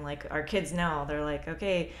time. Like, our kids know. They're like,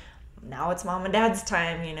 okay, now it's mom and dad's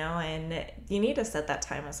time, you know, and you need to set that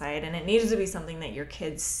time aside. And it needs to be something that your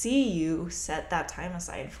kids see you set that time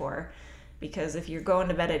aside for. Because if you're going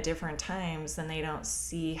to bed at different times, then they don't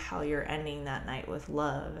see how you're ending that night with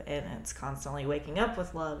love. And it's constantly waking up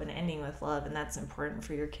with love and ending with love. And that's important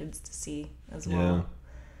for your kids to see as well.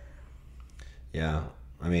 Yeah.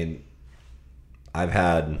 I mean, I've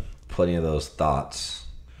had plenty of those thoughts.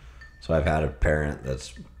 So I've had a parent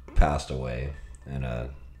that's passed away and a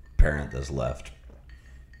parent that's left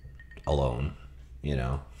alone, you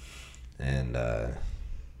know. And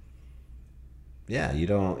yeah, you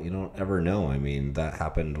don't ever know. I mean, that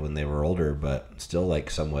happened when they were older, but still, like,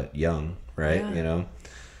 somewhat young, right? Yeah. You know?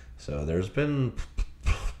 So there's been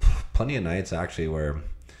plenty of nights, actually, where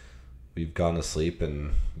we've gone to sleep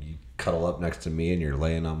and you cuddle up next to me and you're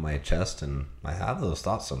laying on my chest, and I have those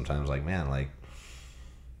thoughts sometimes, like, man, like,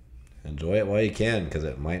 enjoy it while you can, because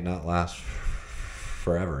it might not last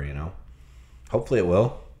forever, you know? Hopefully it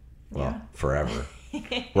will. Well, forever.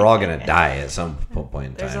 We're all going to die at some point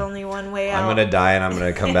in time. There's only one way out. I'm going to die, and I'm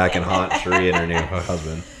going to come back and haunt Sheree and her new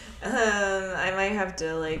husband. I might have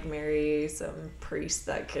to, like, marry some priest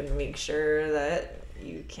that can make sure that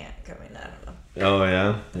you can't come in. I don't know. Oh,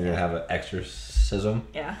 yeah? You're going to have an exorcism?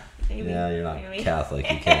 Yeah, maybe. Yeah, you're not Catholic.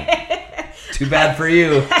 You can't. Too bad for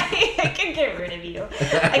you. I can get rid of you.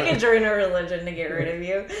 I can join a religion to get rid of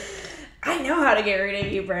you. I know how to get rid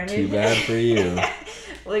of you, Brandon. Too bad for you.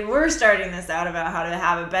 like, we're starting this out about how to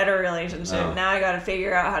have a better relationship. Oh. Now I got to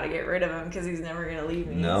figure out how to get rid of him because he's never going to leave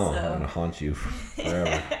me. No, so. I'm going to haunt you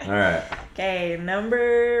forever. All right. Okay,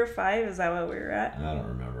 number 5, is that what we were at? I don't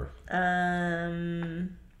remember.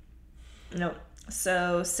 Nope.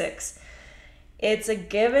 So 6. It's a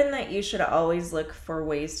given that you should always look for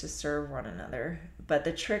ways to serve one another, but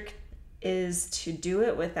the trick is to do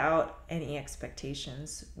it without any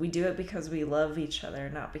expectations. We do it because we love each other,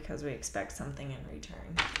 not because we expect something in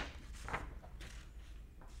return.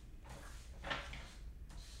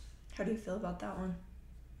 How do you feel about that one?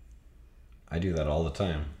 I do that all the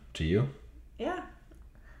time. Do you? Yeah,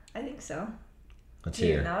 I think so. Let's Do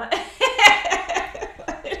you hear. not?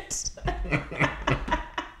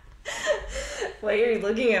 Why are you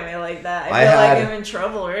looking at me like that? I feel like I'm in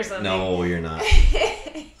trouble or something. No, you're not.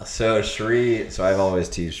 So I've always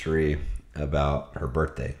teased Sheree about her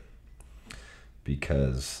birthday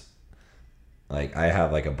because, like, I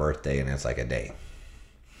have like a birthday and it's like a day.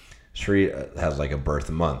 Sheree has like a birth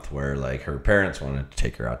month where like her parents want to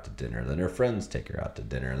take her out to dinner, then her friends take her out to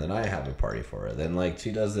dinner, then I have a party for her, then like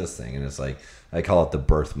she does this thing, and it's like I call it the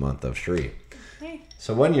birth month of Sheree. Hey.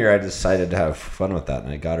 So one year I decided to have fun with that,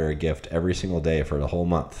 and I got her a gift every single day for the whole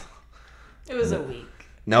month. It was a week.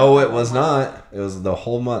 No, it was not. It was the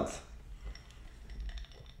whole month.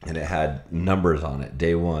 And it had numbers on it.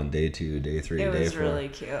 Day 1, day 2, day 3, day 4. It was really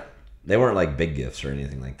cute. They weren't like big gifts or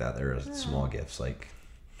anything like that. They were small gifts, like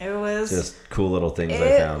It was just cool little things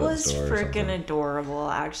I found at the It was store. freaking adorable,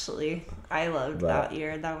 actually. I loved that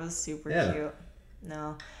year. That was super cute.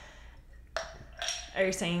 No. Are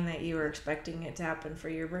you saying that you were expecting it to happen for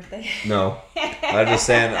your birthday? No. I'm just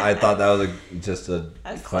saying I thought that was just a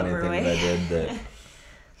funny clever thing way. that I did. That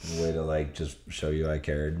a way to like just show you I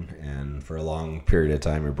cared. And for a long period of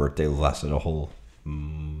time, your birthday lasted a whole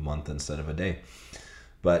month instead of a day.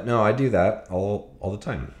 But no, I do that all the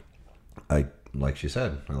time. Like she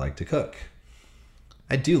said, I like to cook.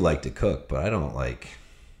 I do like to cook, but I don't like...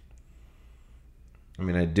 I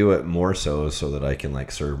mean, I do it more so that I can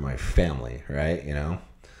like serve my family, right? You know?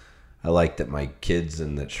 I like that my kids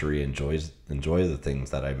and that Sheree enjoy the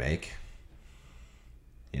things that I make.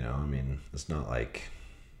 You know, I mean, it's not like...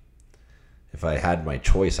 If I had my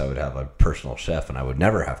choice, I would have a personal chef and I would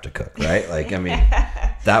never have to cook, right? Like, I mean,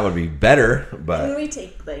 that would be better, but... And we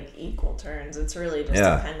take, like, equal turns. It's really just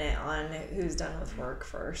dependent on who's done with work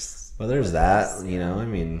first. Well, there's that, you know, I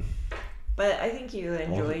mean... But I think you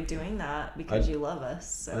enjoy doing that because you love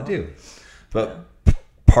us. So. I do. But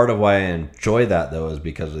part of why I enjoy that, though, is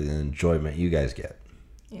because of the enjoyment you guys get.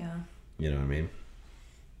 Yeah. You know what I mean?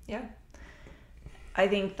 Yeah. I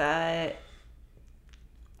think that...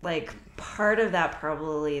 like, part of that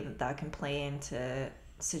probably that can play into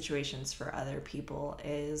situations for other people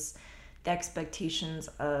is the expectations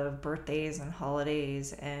of birthdays and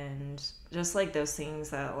holidays and just like those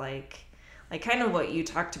things that like kind of what you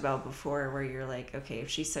talked about before where you're like, okay, if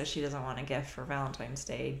she says she doesn't want a gift for Valentine's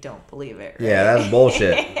Day, don't believe it, right? Yeah, that's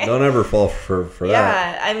bullshit. Don't ever fall for that.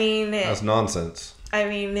 Yeah, I mean... That's nonsense. I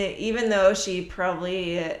mean, even though she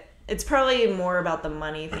probably... It's probably more about the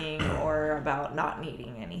money thing or about not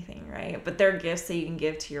needing anything, right? But there are gifts that you can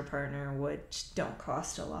give to your partner which don't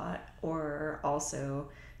cost a lot or also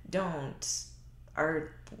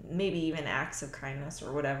are maybe even acts of kindness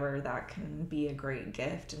or whatever that can be a great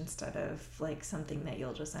gift instead of like something that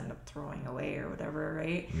you'll just end up throwing away or whatever,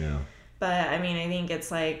 right? Yeah. But I mean, I think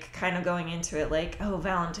it's like kind of going into it like, oh,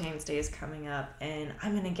 Valentine's Day is coming up and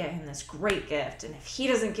I'm going to get him this great gift. And if he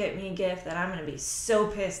doesn't get me a gift, then I'm going to be so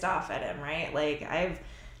pissed off at him, right? Like I've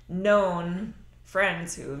known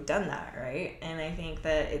friends who have done that, right? And I think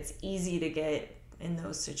that it's easy to get in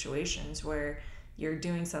those situations where you're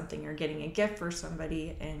doing something or getting a gift for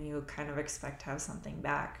somebody and you kind of expect to have something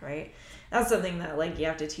back, right? That's something that like you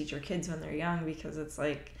have to teach your kids when they're young because it's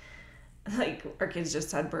like our kids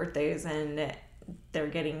just had birthdays and they're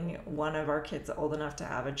getting one of our kids old enough to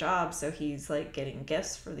have a job, so he's like getting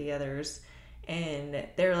gifts for the others and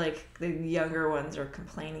they're like the younger ones are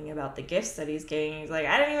complaining about the gifts that he's getting. He's like,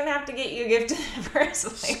 I don't even have to get you a gift in the first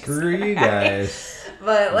place. Screw you guys.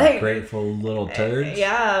 But like grateful little turds.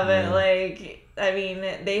 Yeah, but like I mean,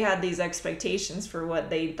 they had these expectations for what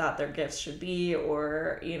they thought their gifts should be,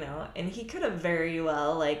 or, you know, and he could have very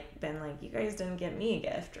well, like, been like, you guys didn't get me a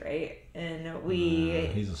gift, right? And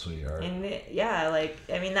he's a sweetheart. And yeah, like,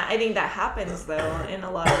 I mean, I think that happens, though, in a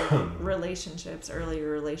lot of relationships, earlier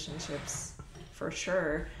relationships, for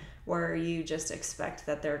sure, where you just expect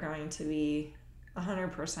that they're going to be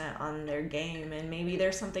 100% on their game, and maybe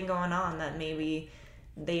there's something going on that maybe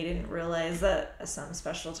they didn't realize that some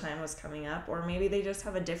special time was coming up, or maybe they just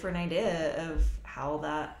have a different idea of how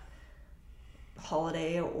that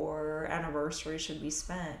holiday or anniversary should be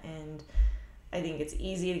spent. And I think it's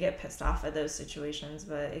easy to get pissed off at those situations,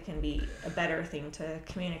 but it can be a better thing to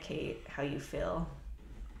communicate how you feel.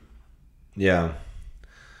 Yeah.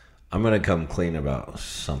 I'm going to come clean about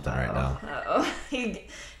something right now. Uh-oh. He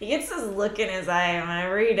gets this look in his eye, and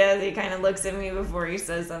whenever he does, he kind of looks at me before he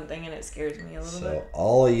says something, and it scares me a little bit. So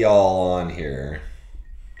all of y'all on here,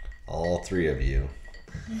 all three of you,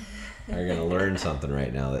 are going to learn something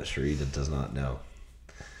right now that Sharita does not know.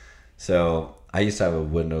 So I used to have a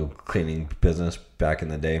window cleaning business back in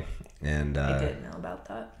the day. And I didn't know about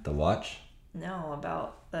that. The watch? No,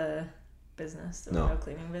 about the business, the No. window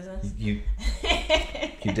cleaning business. You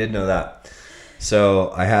did know that.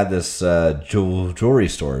 So I had this jewelry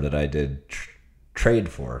store that I did trade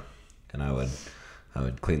for, and I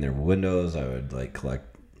would clean their windows. I would like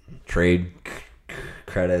collect trade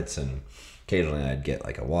credits, and occasionally I'd get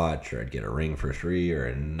like a watch, or I'd get a ring for free, or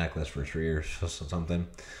a necklace for free, or something.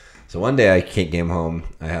 So one day I came home.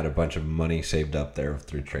 I had a bunch of money saved up there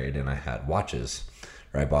through trade, and I had watches.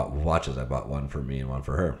 Or I bought watches. I bought one for me and one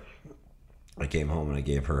for her. I came home and I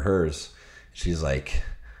gave her hers. She's like,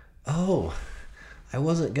 "Oh, I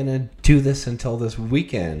wasn't going to do this until this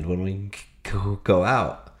weekend when we go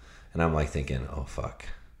out." And I'm like thinking, oh, fuck.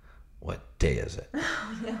 What day is it?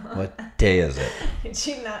 Oh, no. What day is it? Did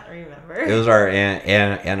you not remember? It was our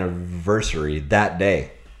anniversary that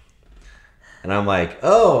day. And I'm like,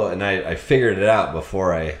 oh, and I figured it out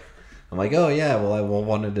before I'm like, oh, yeah, well, I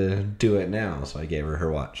wanted to do it now. So I gave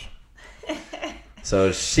her watch.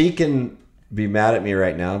 So she can be mad at me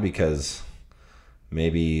right now because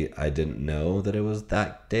maybe I didn't know that it was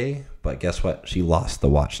that day. But guess what? She lost the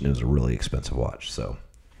watch, and it was a really expensive watch. So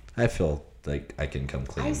I feel like I can come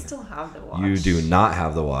clean. I still have the watch. You do not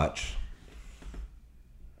have the watch.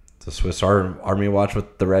 The Swiss Army watch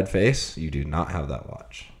with the red face. You do not have that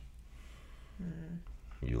watch.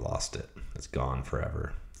 You lost it. It's gone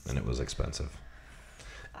forever. And it was expensive.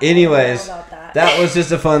 Anyways, that was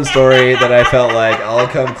just a fun story that I felt like I'll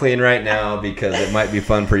come clean right now because it might be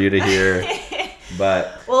fun for you to hear.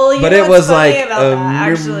 But it was like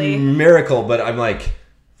a miracle. But I'm like,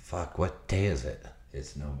 fuck, what day is it?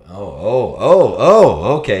 It's no.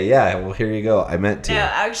 Okay, yeah. Well, here you go. I meant to.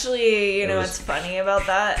 Yeah, actually, you know what's funny about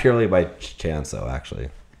that? Purely by chance, though. Actually,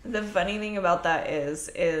 the funny thing about that is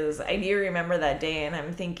I do remember that day, and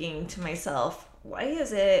I'm thinking to myself, why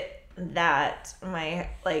is it that my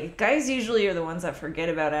guys usually are the ones that forget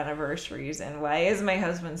about anniversaries, and why is my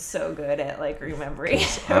husband so good at remembering?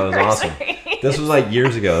 That was awesome. This was like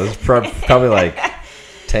years ago. This was probably like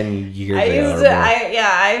 10 years ago.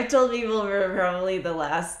 I've told people for probably the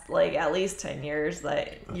last at least 10 years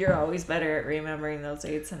that you're always better at remembering those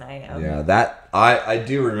dates than I am. Yeah, that I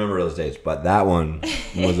do remember those dates, but that one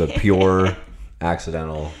was a pure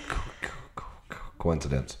accidental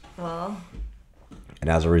coincidence. Well, and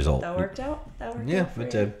as a result, that worked out. Yeah, it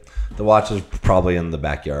did. The watch is probably in the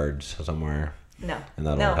backyard somewhere. No. In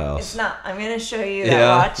that old house. It's not. I'm going to show you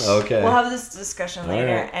that watch. Okay. We'll have this discussion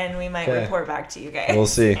later, and we might report back to you guys. We'll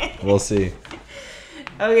see.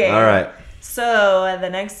 Okay. All right. So the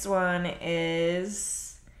next one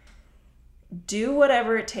is do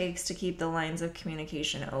whatever it takes to keep the lines of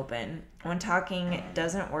communication open. When talking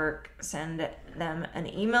doesn't work, send them an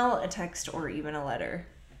email, a text, or even a letter.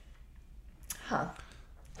 Huh.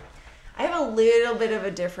 I have a little bit of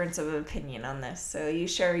a difference of opinion on this, so you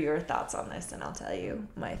share your thoughts on this, and I'll tell you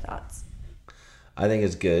my thoughts. I think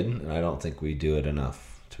it's good, and I don't think we do it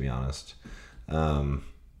enough, to be honest. I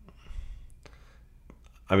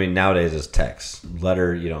mean, nowadays it's text.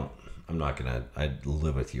 Letter, I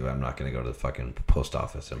live with you. I'm not going to go to the fucking post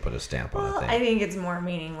office and put a stamp on a thing. I think it's more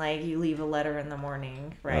meaning like you leave a letter in the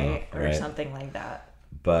morning, right? Or something like that.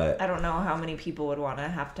 But I don't know how many people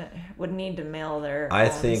would need to mail their I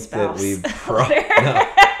own think spouse that we no,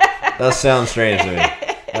 that sounds strange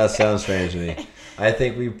to me. I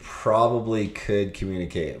think we probably could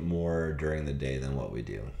communicate more during the day than what we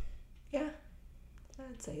do. Yeah,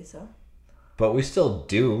 I'd say so. But we still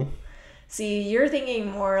do. See, you're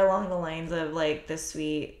thinking more along the lines of the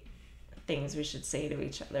sweet things we should say to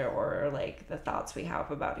each other, or the thoughts we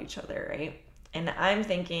have about each other, right? And I'm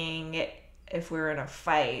thinking if we're in a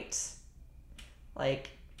fight,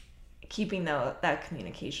 keeping that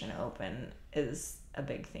communication open is a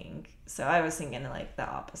big thing. So I was thinking the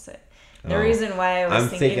opposite. The reason why I'm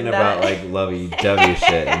thinking about lovey-dovey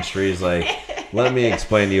shit, and Shree's like, let me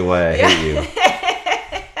explain to you why I hate you.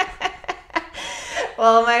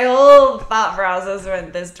 Well, my whole thought process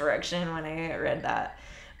went this direction when I read that,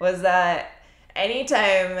 was that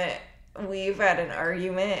anytime we've had an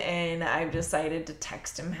argument and I've decided to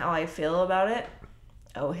text him how I feel about it,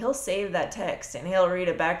 he'll save that text and he'll read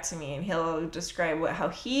it back to me and he'll describe how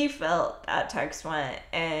he felt that text went,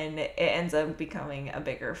 and it ends up becoming a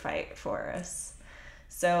bigger fight for us.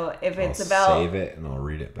 So if it's about save it and I'll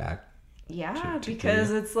read it back. Yeah,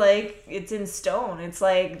 because it's like, it's in stone. It's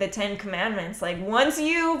like the 10 Commandments. Like, once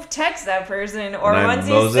you text that person or once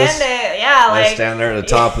you send it, I stand there at the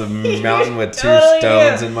top of the mountain with two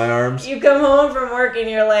stones in my arms. You come home from work and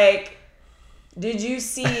you're like, did you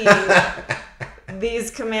see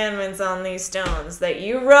these commandments on these stones that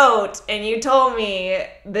you wrote, and you told me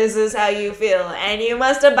this is how you feel, and you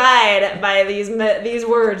must abide by these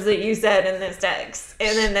words that you said in this text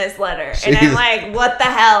and in this letter. Jeez. And I'm like, what the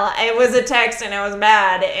hell? It was a text and it was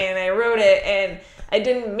bad, and I wrote it and I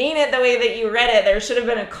didn't mean it the way that you read it. There should have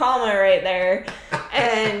been a comma right there.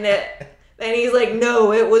 And then he's like,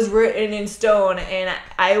 no, it was written in stone, and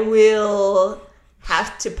I will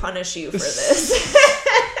have to punish you for this.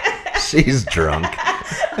 She's drunk.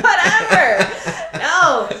 Whatever.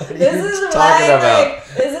 No. This is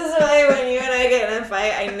why when you and I get in a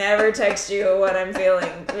fight, I never text you what I'm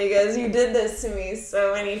feeling, because you did this to me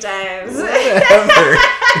so many times. Whatever.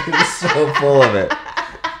 You're so full of it.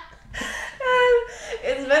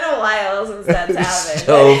 It's been a while since that's happened.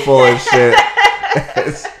 So full of shit.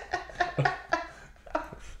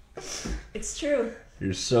 It's true.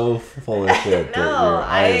 You're so full of shit. No,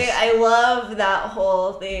 I love that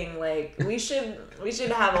whole thing. Like, we should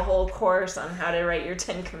have a whole course on how to write your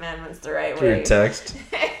 10 Commandments the right way. Your text?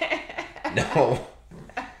 No.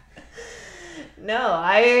 No,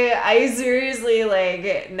 I seriously,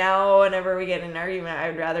 like, now whenever we get in an argument,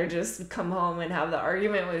 I'd rather just come home and have the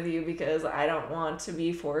argument with you, because I don't want to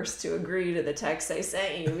be forced to agree to the text I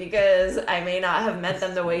sent you, because I may not have meant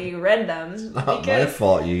them the way you read them. It's not my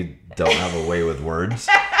fault you don't have a way with words.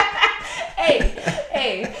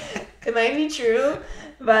 Hey, it might be true,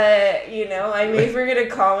 but, I may forget a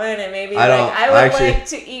comment, and maybe I would like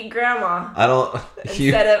to eat grandma. I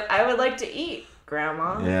would like to eat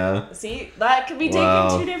grandma. Yeah. See, that could be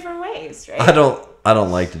taken two different ways, right? I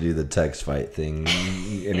don't like to do the text fight thing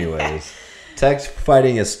anyways. Text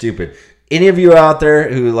fighting is stupid. Any of you out there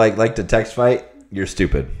who like to text fight, you're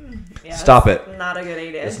stupid. Yeah, stop it. Not a good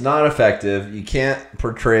idea. It's not effective. You can't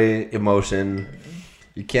portray emotion.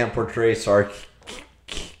 You can't portray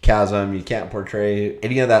sarcasm. You can't portray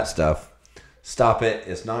any of that stuff. Stop it.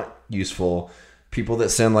 It's not useful. People that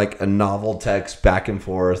send like a novel text back and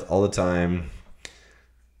forth all the time,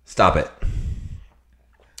 stop it.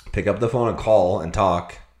 Pick up the phone and call and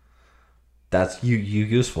talk. That's you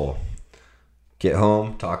useful. Get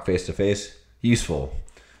home, talk face to face, useful.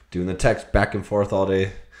 Doing the text back and forth all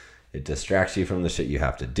day, it distracts you from the shit you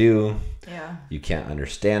have to do. Yeah. You can't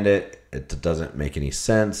understand it. It doesn't make any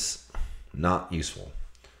sense. Not useful.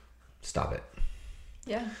 Stop it.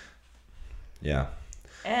 Yeah. Yeah.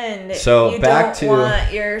 And so you don't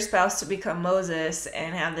want your spouse to become Moses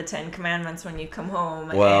and have the 10 Commandments when you come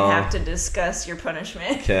home and have to discuss your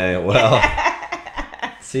punishment. Okay, well,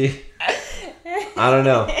 see, I don't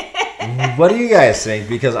know. What do you guys think?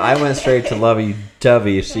 Because I went straight to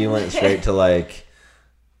lovey-dovey. She went straight to, like,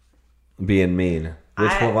 being mean.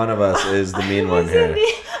 Which one of us is the mean one here?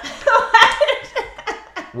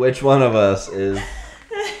 Which one of us is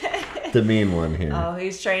the mean one here? Oh,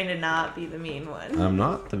 he's trying to not be the mean one. I'm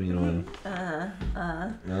not the mean one.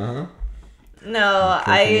 No,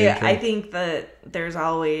 I think that there's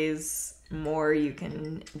always more you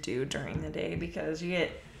can do during the day, because you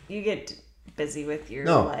get busy with your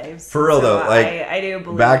lives. For real though, like, I do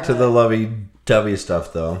believe back to the lovey-dovey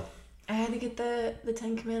stuff though. I had to get the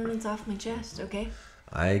 10 Commandments off my chest, okay?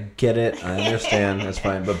 I get it. I understand. That's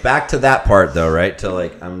fine. But back to that part though, right? To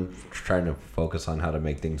like, I'm trying to focus on how to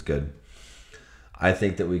make things good. I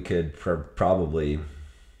think that we could probably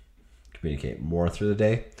communicate more through the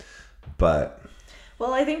day, but...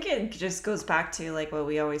 Well, I think it just goes back to like what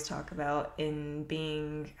we always talk about in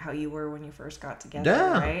being how you were when you first got together,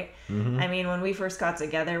 right? Mm-hmm. I mean, when we first got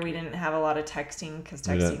together, we didn't have a lot of texting, because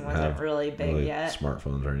texting wasn't really big yet.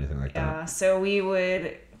 Smartphones or anything like that. Yeah, so we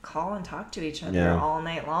would call and talk to each other all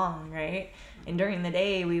night long, right? And during the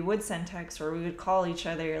day, we would send texts or we would call each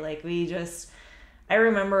other. Like, I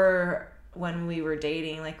remember when we were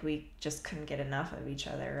dating, like, we just couldn't get enough of each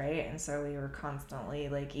other, right? And so we were constantly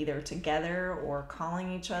like either together or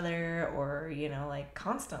calling each other, or like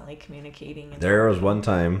constantly communicating. There was one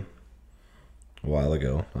time a while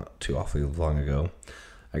ago, not too awfully long ago,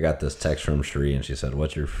 I got this text from Cherie, and she said,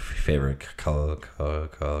 "What's your favorite color?"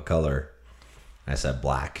 I said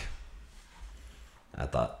black. I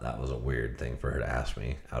thought that was a weird thing for her to ask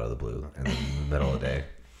me out of the blue in the middle of the day.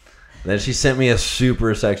 Then she sent me a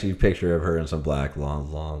super sexy picture of her in some black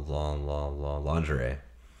long lingerie.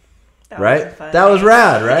 Right? That was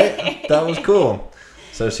rad, right? That was cool.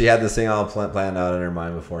 So she had this thing all planned out in her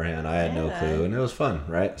mind beforehand. I had no clue, and it was fun,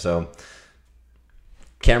 right? So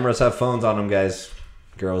cameras have phones on them, guys,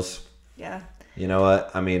 girls. Yeah. You know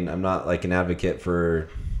what? I mean, I'm not like an advocate for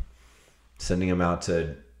sending them out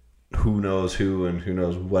to who knows who and who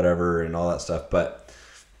knows whatever and all that stuff, but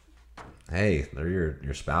hey, they're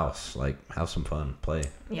your spouse. Like, have some fun, play.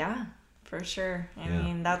 Yeah, for sure. I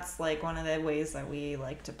mean, that's like one of the ways that we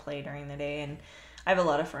like to play during the day. And I have a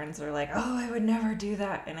lot of friends that are like, oh, I would never do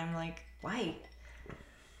that. And I'm like, why?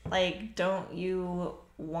 Like, don't you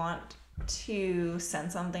want to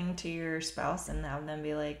send something to your spouse and have them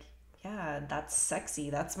be like, yeah, that's sexy.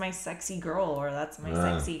 That's my sexy girl, or that's my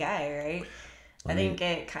sexy guy, right? I think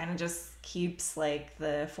it kind of just keeps like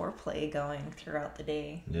the foreplay going throughout the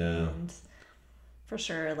day. Yeah. And for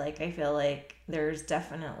sure, like I feel like there's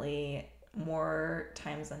definitely more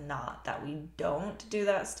times than not that we don't do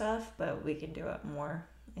that stuff, but we can do it more,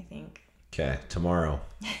 I think. Okay, tomorrow.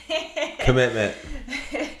 Commitment.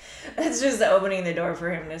 That's just opening the door for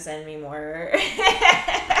him to send me more.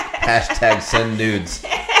 Hashtag send nudes.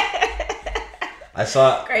 I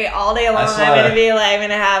saw great all day long. I'm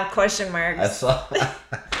gonna have question marks.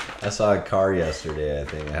 I saw a car yesterday. I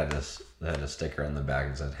think it had a sticker on the back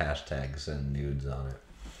that said hashtag send nudes on it.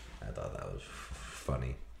 I thought that was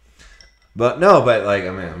funny. But like, I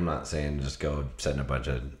mean, I'm not saying just go send a bunch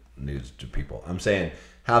of nudes to people. I'm saying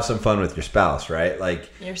have some fun with your spouse, right? Like,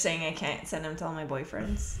 you're saying I can't send them to all my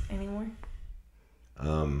boyfriends anymore?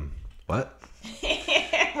 What?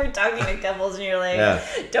 We're talking to couples and you're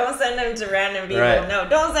like, don't send them to random people. Right. No,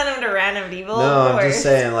 don't send them to random people. No, I'm just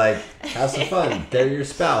saying, like, have some fun. They're your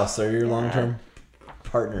spouse. They're your long-term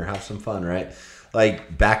partner. Have some fun, right?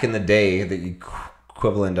 Like, back in the day, the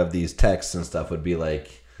equivalent of these texts and stuff would be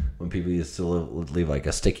like when people used to leave like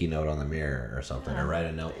a sticky note on the mirror or something, or write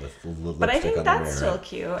a note with lipstick on the mirror. But I think that's still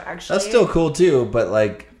cute, actually. That's still cool too, but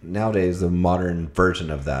like nowadays the modern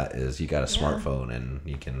version of that is you got a smartphone and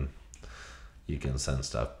you can send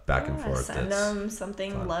stuff back and forth. Send them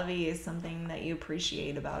something lovey, something that you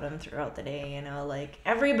appreciate about them throughout the day. You know, like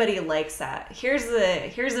everybody likes that. Here's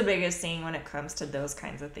the biggest thing when it comes to those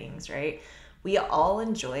kinds of things, right? We all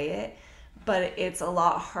enjoy it, but it's a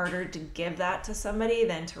lot harder to give that to somebody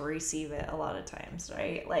than to receive it a lot of times,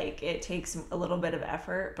 right? Like it takes a little bit of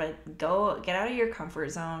effort, but get out of your comfort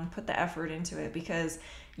zone, put the effort into it, because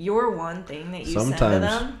your one thing that you send to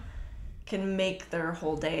them can make their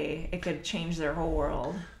whole day. It could change their whole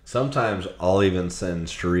world. Sometimes I'll even send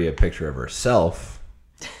Cherie a picture of herself.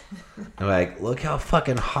 I'm like, look how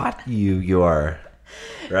fucking hot you are.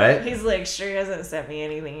 Right? He's like, Cherie hasn't sent me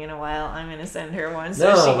anything in a while. I'm going to send her one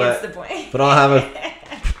so she gets the point. But I'll have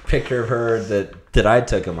a picture of her that I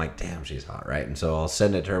took. I'm like, damn, she's hot, right? And so I'll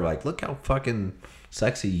send it to her like, look how fucking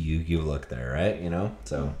sexy you look there, right? You know?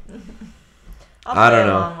 So I don't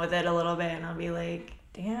know. Along with it a little bit and I'll be like,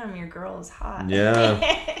 damn, your girl is hot. Yeah.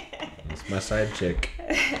 That's my side chick.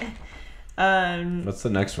 What's the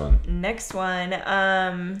next one? Next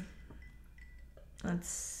one. Let's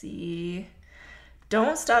see.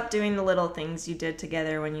 Don't stop doing the little things you did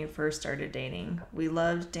together when you first started dating. We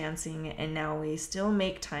loved dancing, and now we still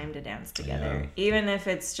make time to dance together. Yeah. Even if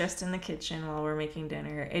it's just in the kitchen while we're making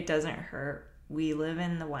dinner, it doesn't hurt. We live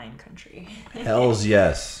in the wine country. Hells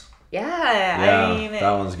yes. Yeah, I mean,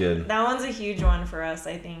 that one's good. That one's a huge one for us,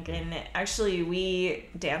 I think. And actually, we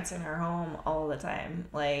dance in our home all the time.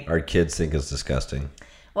 Like, our kids think it's disgusting.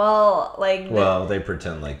 Well, like, they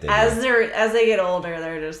pretend like they as they get older,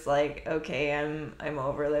 they're just like, okay, I'm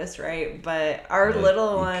over this, right? But our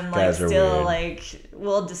little one, like, still weird. Like,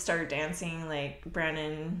 we'll just start dancing. Like,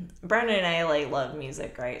 Brandon and I like love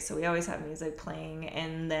music, right? So we always have music playing,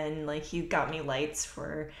 and then like he got me lights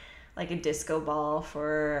for like a disco ball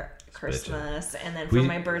for Christmas, and then for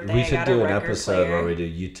my birthday, I got a record player. We should do an episode where we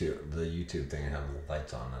do the YouTube thing and have the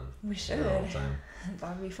lights on, and we should all the time.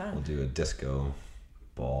 That would be fun. We'll do a disco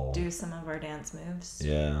ball. Do some of our dance moves.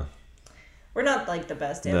 Yeah. We're not like the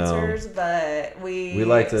best dancers, but we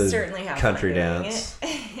like the certainly have country dance,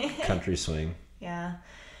 country swing. Yeah.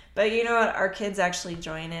 But you know what? Our kids actually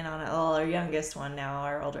join in on it. Well, our youngest one now.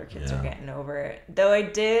 Our older kids are getting over it. Though I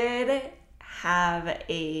did have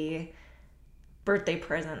a birthday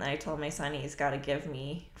present that I told my son he's got to give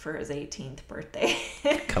me for his 18th birthday.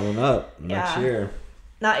 Coming up next year.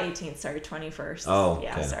 Not 18th, sorry, 21st. Oh,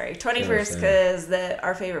 yeah, okay. sorry. 21st, because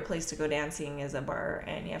our favorite place to go dancing is a bar,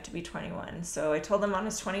 and you have to be 21. So I told him on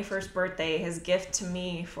his 21st birthday, his gift to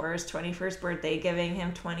me for his 21st birthday, giving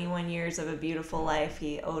him 21 years of a beautiful life,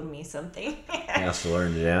 he owed me something. He has to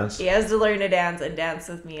learn to dance? He has to learn to dance and dance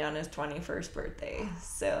with me on his 21st birthday.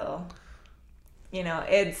 So,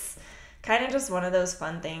 it's kind of just one of those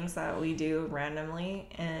fun things that we do randomly,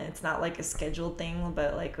 and it's not like a scheduled thing,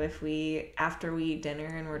 but like after we eat dinner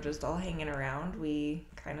and we're just all hanging around, we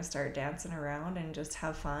kind of start dancing around and just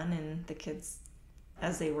have fun. And the kids,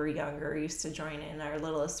 as they were younger, used to join in. Our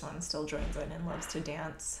littlest one still joins in and loves to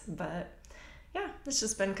dance. But yeah, it's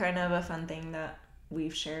just been kind of a fun thing that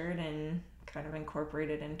we've shared and kind of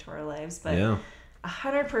incorporated into our lives. But yeah.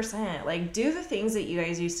 100%. Like, do the things that you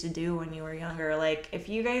guys used to do when you were younger. Like, if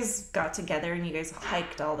you guys got together and you guys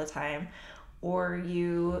hiked all the time, or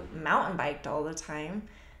you mountain biked all the time,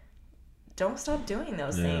 don't stop doing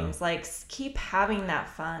those things. Like, keep having that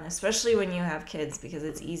fun, especially when you have kids, because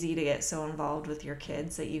it's easy to get so involved with your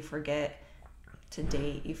kids that you forget to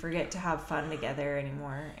date. You forget to have fun together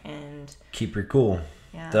anymore. And keep your cool.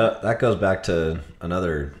 Yeah. That goes back to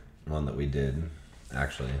another one that we did,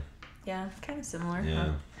 actually. Yeah, kind of similar. Yeah.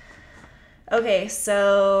 Huh? Okay,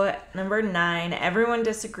 so number 9, everyone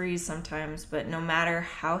disagrees sometimes, but no matter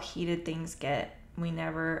how heated things get, we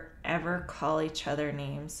never ever call each other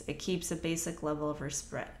names. It keeps a basic level of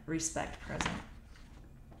respect present.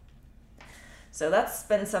 So that's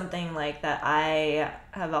been something like that I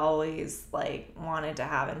have always like wanted to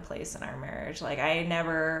have in place in our marriage. Like I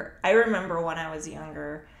remember when I was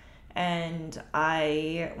younger, and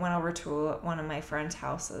I went over to one of my friends'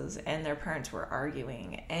 houses, and their parents were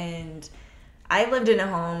arguing. And I lived in a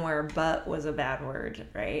home where "but" was a bad word,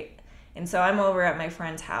 right? And so I'm over at my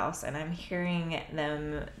friend's house, and I'm hearing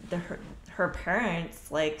her parents,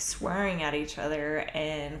 like, swearing at each other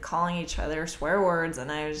and calling each other swear words, and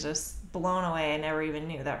I was just blown away. I never even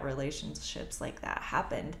knew that relationships like that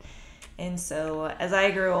happened. And so as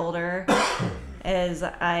I grew older, as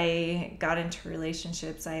I got into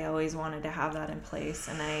relationships, I always wanted to have that in place.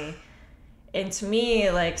 And to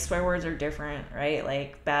me, like, swear words are different, right?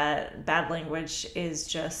 Like bad language is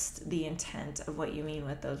just the intent of what you mean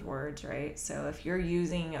with those words, right? So if you're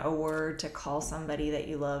using a word to call somebody that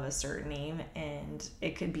you love a certain name, and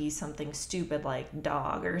it could be something stupid like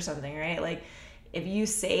dog or something, right? Like, if you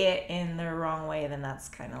say it in the wrong way, then that's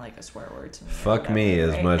kind of like a swear word to me. Fuck me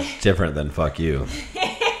is much different than fuck you.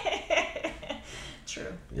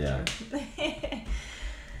 True. Yeah. True.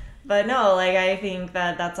 But no, like, I think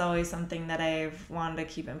that that's always something that I've wanted to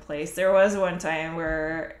keep in place. There was one time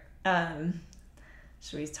where,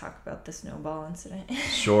 should we talk about the snowball incident?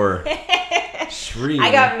 Sure. I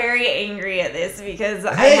got very angry at this because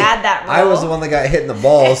I had that rule. I was the one that got hit in the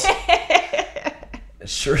balls.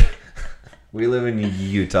 Sure. We live in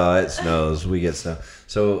Utah. It snows. We get snow.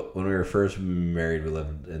 So when we were first married, we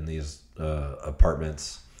lived in these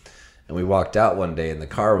apartments, and we walked out one day, and the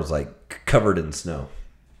car was like covered in snow.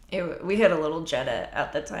 We had a little Jetta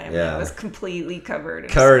at the time. Yeah. It was completely covered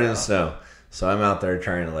in snow. So I'm out there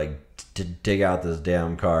trying to like dig out this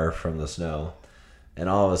damn car from the snow, and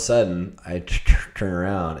all of a sudden I turn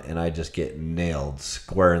around and I just get nailed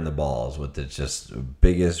square in the balls with the just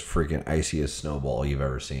biggest freaking iciest snowball you've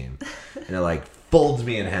ever seen. And it like folds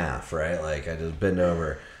me in half, right? Like I just bend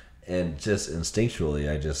over, and just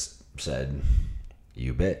instinctually I just said,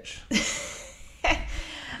 "You bitch."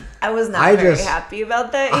 I was not very happy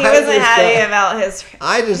about that. He wasn't happy about his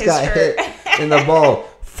I just got shirt. hit in the ball,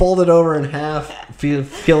 folded over in half,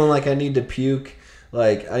 feeling like I need to puke.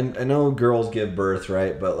 Like, I know girls give birth,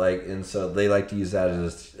 right? But, like, and so they like to use that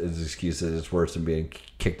as excuse that it's worse than being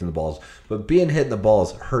kicked in the balls. But being hit in the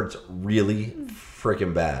balls hurts really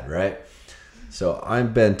freaking bad, right? So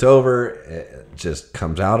I'm bent over. It just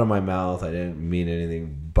comes out of my mouth. I didn't mean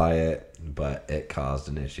anything by it, but it caused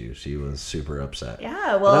an issue. She was super upset.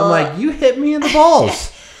 Yeah, well... And I'm like, you hit me in the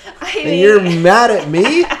balls. And you're mad at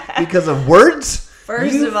me because of words?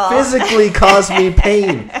 First of all... You physically caused me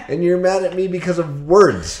pain, and you're mad at me because of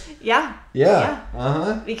words. Yeah. Yeah.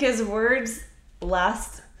 Uh-huh. Because words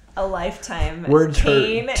last a lifetime. Words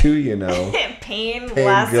hurt too, you know. Pain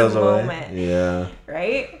lasts a moment. Away. Yeah.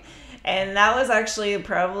 Right? And that was actually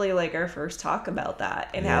probably like our first talk about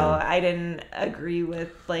that, and how I didn't agree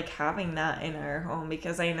with like having that in our home,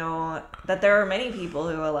 because I know that there are many people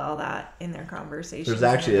who allow that in their conversations. There's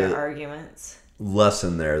actually their arguments.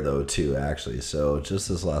 Lesson there though too, actually. So just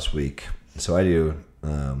this last week, so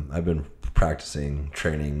I've been practicing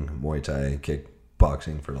training Muay Thai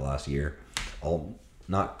kickboxing for the last year,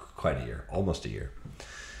 not quite a year, almost a year,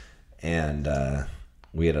 and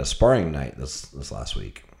we had a sparring night this last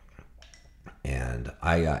week, and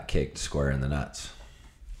I got kicked square in the nuts.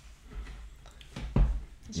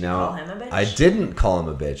 Did you call him a bitch? I didn't call him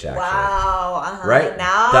a bitch, actually. Wow. Uh-huh. Right?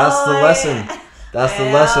 Now That's the lesson. That's the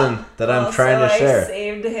lesson that I'm trying to share. I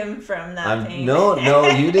saved him from that pain. No,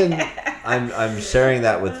 you didn't. I'm sharing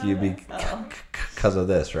that with you because of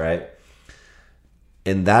this, right?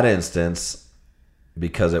 In that instance,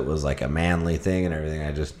 because it was like a manly thing and everything,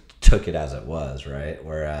 I just took it as it was, right?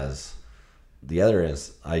 Whereas the other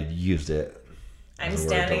is, I used it. I'm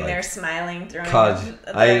standing there smiling, throwing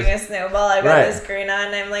a snowball. I got this grin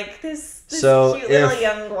on. I'm like, this cute little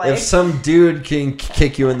young wife. If some dude can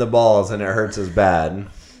kick you in the balls and it hurts as bad,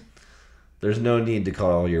 there's no need to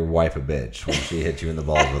call your wife a bitch when she hits you in the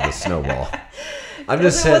balls with a snowball. I'm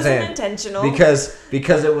just saying, it wasn't intentional.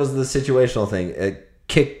 because it was the situational thing.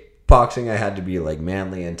 Kickboxing, I had to be like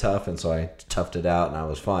manly and tough, and so I toughed it out, and I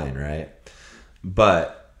was fine, right?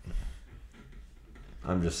 But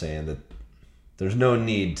I'm just saying that there's no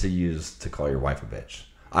need to call your wife a bitch.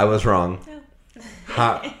 I was wrong. No.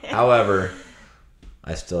 However,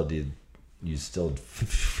 I still did. You still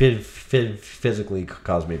physically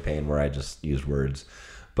caused me pain where I just used words.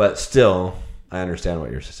 But still, I understand what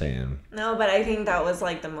you're saying. No, but I think that was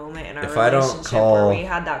like the moment in our relationship where we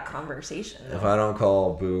had that conversation. If I don't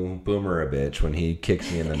call Boomer a bitch when he kicks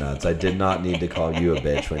me in the nuts, I did not need to call you a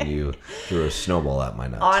bitch when you threw a snowball at my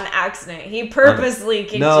nuts. On accident. He purposely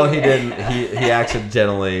kicked you. No, he didn't. He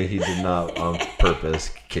accidentally, he did not on purpose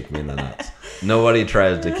kick me in the nuts. Nobody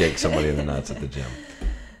tries to kick somebody in the nuts at the gym.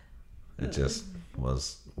 It just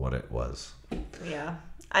was what it was. Yeah.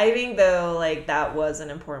 I think, though, like, that was an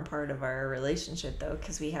important part of our relationship, though,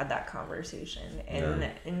 because we had that conversation. And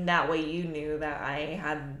in that way, you knew that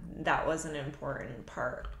that was an important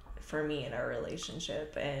part for me in our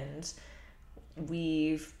relationship. And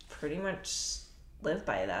we've pretty much lived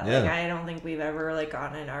by that. Yeah. Like, I don't think we've ever, like,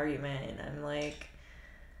 gotten an argument. And I'm like,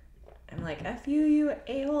 F you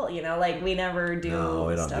a-hole. You know, like, we never do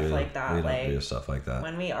stuff like that. We don't do stuff like that.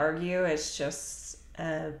 When we argue, it's just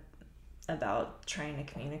about trying to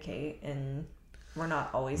communicate, and we're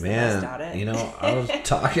not always the best at it. You know, I was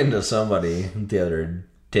talking to somebody the other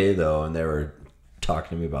day, though, and they were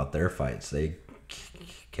talking to me about their fights. They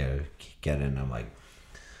get in, I'm like,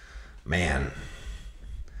 man,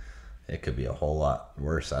 it could be a whole lot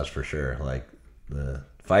worse, that's for sure. Like, the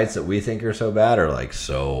fights that we think are so bad are, like,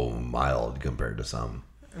 so mild compared to some.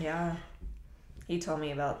 Yeah. He told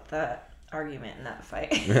me about that argument in that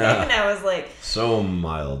fight. Yeah. And I was like, so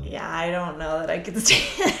mild. Yeah, I don't know that I could stay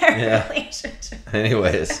in that relationship.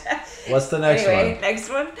 Anyways, what's the next one? Next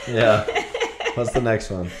one? Yeah. What's the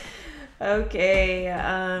next one?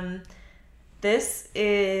 Okay. This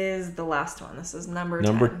is the last one. This is number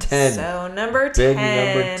 10. So number 10. Big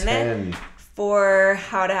number 10. For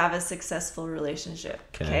how to have a successful relationship.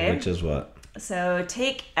 Okay. Which is what? So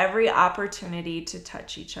take every opportunity to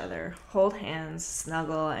touch each other. Hold hands,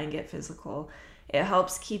 snuggle, and get physical. It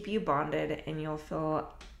helps keep you bonded, and you'll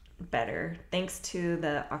feel better. Thanks to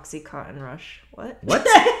the Oxycontin rush. What? What?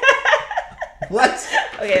 What?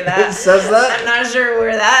 Okay, that it says that? I'm not sure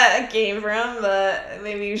where that came from, but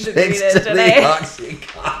maybe you should Thanks read it today.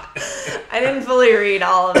 Oxycontin. I didn't fully read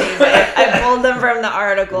all of these. I pulled them from the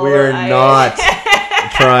article. We are not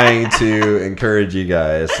trying to encourage you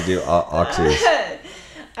guys to do oxys.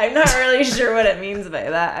 I'm not really sure what it means by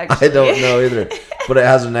that, actually. I don't know either. But it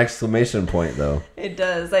has an exclamation point, though. It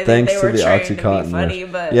does. I think they were trying to be funny,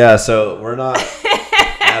 but... Yeah, so we're not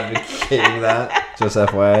advocating that, just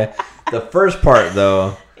FYI. The first part,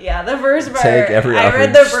 though... Yeah, the first part. I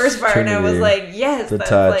read the first part and I was like, yes, that's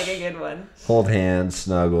touch, like a good one. Hold hands,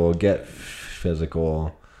 snuggle, get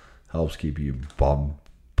physical, helps keep you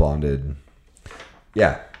bonded.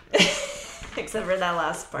 Yeah. Except for that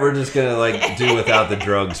last part. We're just going to like do without the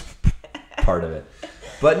drugs part of it.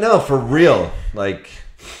 But no, for real. Like,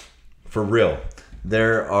 for real.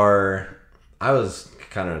 I was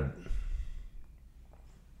kind of,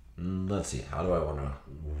 let's see, how do I want to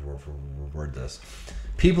word this?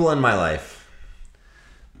 People in my life,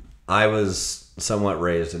 I was somewhat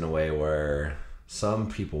raised in a way where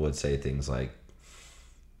some people would say things like,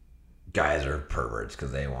 guys are perverts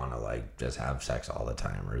because they want to like just have sex all the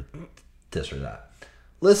time or this or that.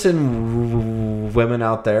 Listen, women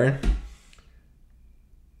out there,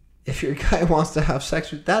 if your guy wants to have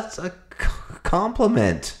sex with, that's a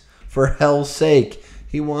compliment. For hell's sake,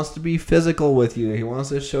 he wants to be physical with you. He wants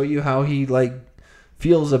to show you how he like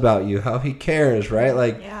feels about you, how he cares, right?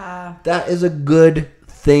 Like, yeah, that is a good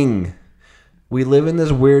thing. We live in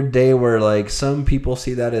this weird day where like some people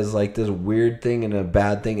see that as like this weird thing and a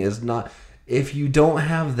bad thing. Is not. If you don't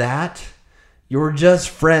have that, You're just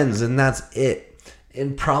friends, and that's it.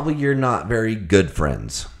 And probably you're not very good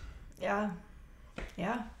friends. Yeah.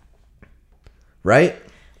 Yeah. Right?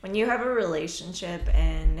 When you have a relationship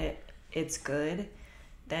and it's good,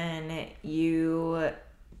 then you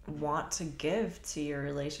want to give to your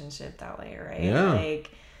relationship that way, right? Yeah.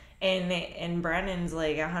 Like, and Brandon's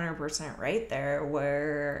like 100% right there,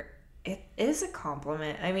 where it is a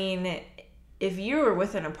compliment. I mean, if you were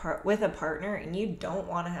with a partner and you don't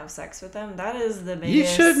want to have sex with them, that is the biggest... You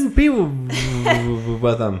shouldn't be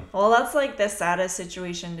with them. Well, that's like the saddest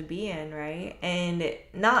situation to be in, right? And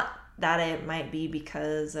not that it might be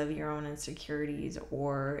because of your own insecurities,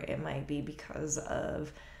 or it might be because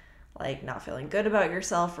of like not feeling good about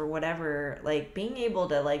yourself or whatever. Like, being able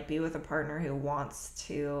to like be with a partner who wants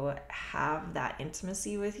to have that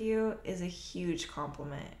intimacy with you is a huge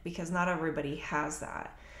compliment, because not everybody has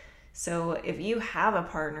that. So if you have a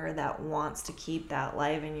partner that wants to keep that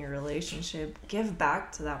alive in your relationship, give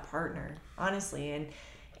back to that partner, honestly.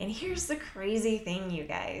 And here's the crazy thing, you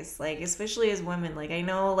guys, like, especially as women, like, I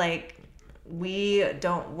know, like, we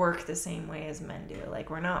don't work the same way as men do. Like,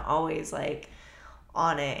 we're not always like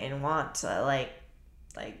on it and want to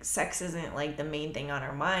like sex isn't like the main thing on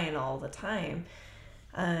our mind all the time.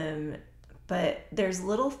 But there's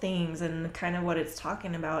little things, and kind of what it's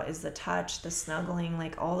talking about is the touch, the snuggling,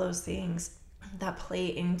 like all those things that play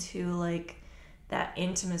into like that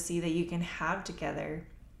intimacy that you can have together.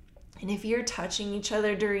 And if you're touching each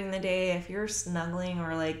other during the day, if you're snuggling,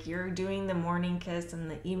 or like you're doing the morning kiss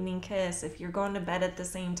and the evening kiss, if you're going to bed at the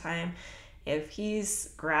same time, if he's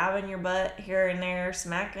grabbing your butt here and there,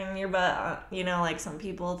 smacking your butt, you know, like some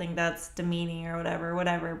people think that's demeaning or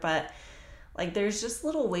whatever, but like, there's just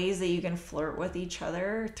little ways that you can flirt with each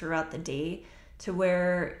other throughout the day to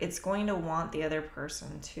where it's going to want the other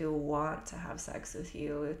person to want to have sex with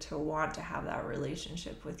you, to want to have that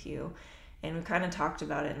relationship with you. And we kind of talked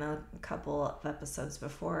about it in a couple of episodes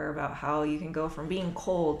before about how you can go from being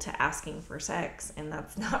cold to asking for sex. And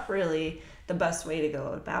that's not really the best way to go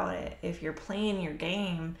about it. If you're playing your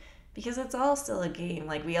game, because it's all still a game.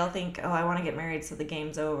 Like, we all think, oh, I want to get married, so the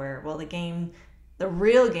game's over. Well, the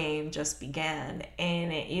real game just began,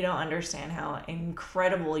 and you don't understand how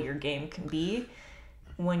incredible your game can be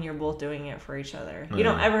when you're both doing it for each other. You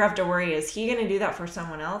don't ever have to worry, is he going to do that for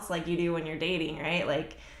someone else, like you do when you're dating, right?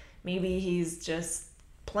 Like, maybe he's just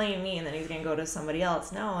playing me and then he's going to go to somebody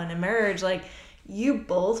else. No, in a marriage, like, you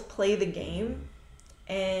both play the game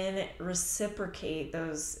and reciprocate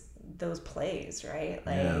those plays, right?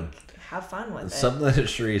 Like, have fun with it. Something that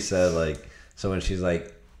Sheree said, like, so when she's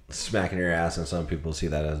like smacking your ass, and some people see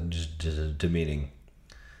that as just demeaning.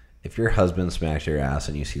 If your husband smacks your ass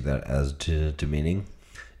and you see that as demeaning,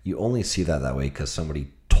 you only see that way because somebody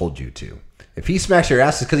told you to. If he smacks your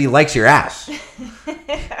ass, it's because he likes your ass.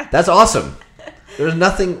 That's awesome. There's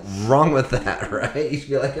nothing wrong with that, right? You should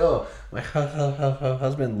be like, oh, my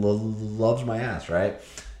husband loves my ass, right?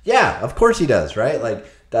 Yeah, of course he does, right? Like,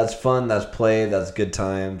 that's fun, that's play, that's good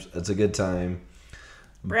times. It's a good time.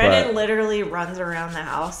 Brandon literally runs around the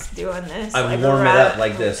house doing this. I warm it up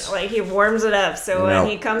like this. Like, he warms it up. So when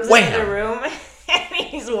he comes into the room and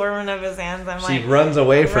he's warming up his hands, I'm like... She runs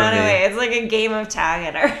away from me. It's like a game of tag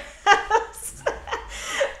at our house.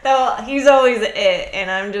 So he's always it,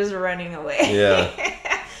 and I'm just running away.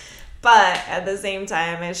 Yeah. But at the same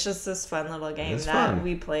time, it's just this fun little game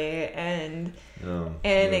we play, and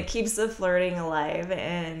it keeps the flirting alive,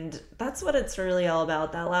 and that's what it's really all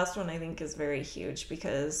about. That last one, I think, is very huge,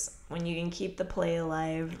 because when you can keep the play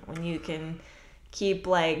alive, when you can keep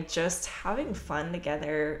like just having fun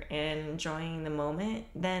together and enjoying the moment,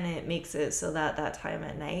 then it makes it so that time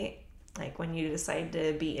at night, like when you decide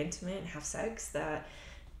to be intimate and have sex, that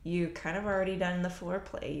you kind of already done the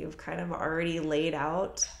foreplay. You've kind of already laid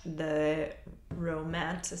out the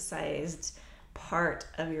romanticized part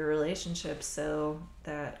of your relationship, so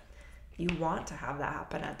that you want to have that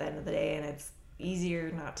happen at the end of the day, and it's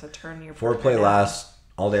easier not to turn your foreplay lasts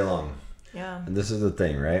all day long. Yeah. And this is the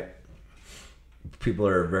thing, right? People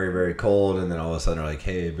are very, very cold, and then all of a sudden they're like,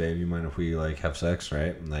 hey, babe, you mind if we like have sex,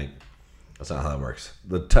 right? And like, that's not how that works.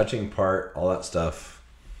 The touching part, all that stuff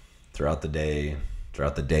throughout the day,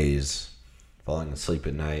 throughout the days, falling asleep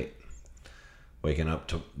at night, waking up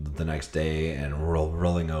to the next day, and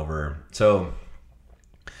rolling over. So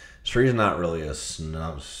Sheree's not really a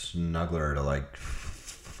snuggler to like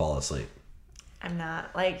fall asleep. I'm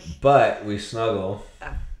not, like... But we snuggle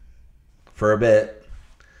for a bit,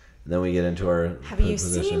 and then we get into our Have you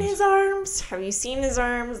seen his arms? Have you seen his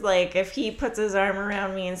arms? Like, if he puts his arm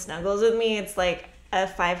around me and snuggles with me, it's like a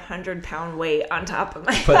 500-pound weight on top of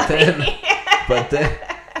my body. But then,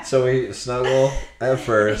 so we snuggle at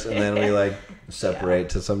first, and then we like separate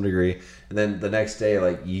to some degree. And then the next day,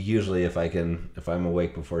 like usually if I'm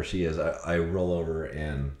awake before she is, I roll over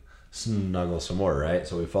and snuggle some more, right?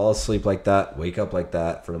 So we fall asleep like that, wake up like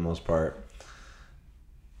that for the most part.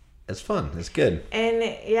 It's fun. It's good. And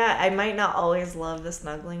yeah, I might not always love the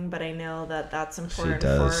snuggling, but I know that that's important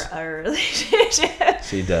for our relationship.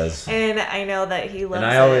 She does. And I know that he loves it. And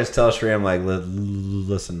I always tell Shree, I'm like,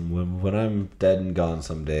 listen, when I'm dead and gone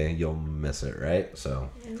someday, you'll miss it, right? So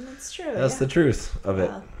and that's true. That's the truth of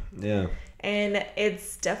it. Yeah. And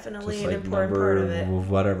it's definitely an important part of it.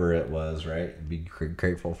 Whatever it was, right? Be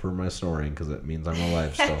grateful for my snoring because it means I'm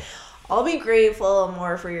alive still. I'll be grateful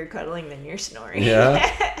more for your cuddling than your snoring.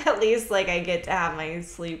 Yeah. At least, like, I get to have my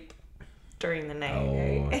sleep during the night.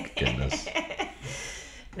 Oh, right? goodness.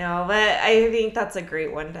 No, but I think that's a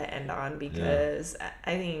great one to end on because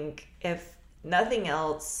I think if nothing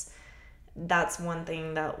else, that's one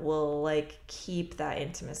thing that will, like, keep that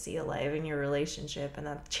intimacy alive in your relationship. And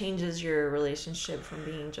that changes your relationship from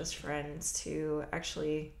being just friends to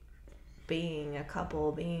actually being a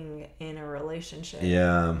couple, being in a relationship.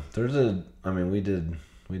 Yeah, we did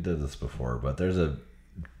this before, but there's a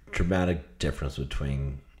dramatic difference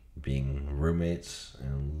between being roommates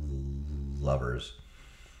and lovers.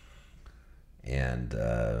 And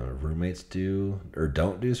roommates do or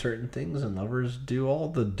don't do certain things, and lovers do all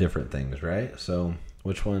the different things, right? So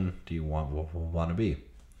which one do you want to be?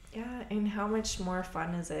 Yeah, and how much more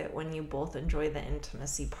fun is it when you both enjoy the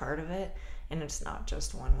intimacy part of it and it's not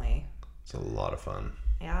just one way? It's a lot of fun.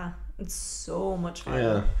 Yeah, it's so much fun.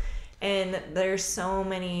 Yeah. And there's so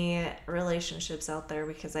many relationships out there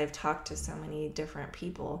because I've talked to so many different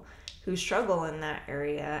people who struggle in that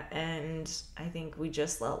area. And I think we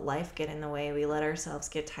just let life get in the way. We let ourselves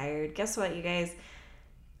get tired. Guess what, you guys?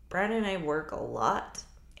 Brandon and I work a lot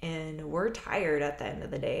and we're tired at the end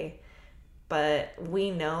of the day. But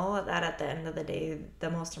we know that at the end of the day, the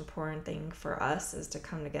most important thing for us is to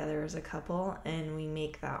come together as a couple and we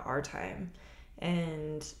make that our time.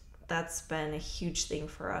 And that's been a huge thing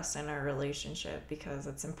for us in our relationship because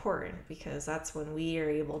it's important, because that's when we are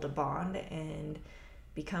able to bond and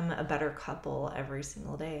become a better couple every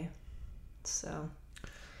single day. So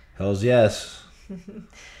hells yes.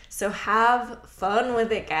 So have fun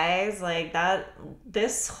with it, guys. Like that,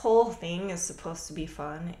 this whole thing is supposed to be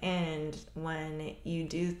fun. And when you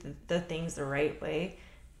do the things the right way,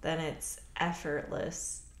 then it's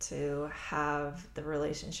effortless to have the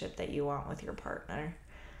relationship that you want with your partner.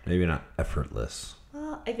 Maybe not effortless.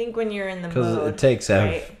 Well, I think when you're in the mode. Because it takes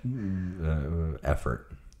effort.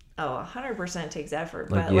 Oh, 100% takes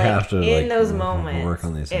effort. Like but you have to in those moments, work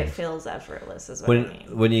on these it things. feels effortless is what I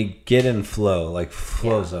mean. When you get in flow, like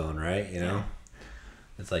flow zone, right? You know?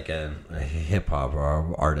 It's like a hip hop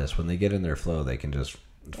artist. When they get in their flow, they can just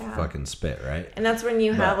fucking spit, right? And that's when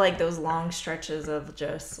you have like those long stretches of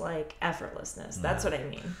just like effortlessness. That's what I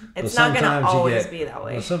mean. It's not going to always be that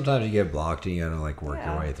way. Well, sometimes you get blocked and you got to like work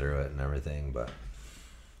your way through it and everything. But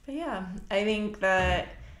yeah, I think that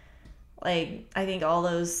I think all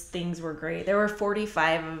those things were great. There were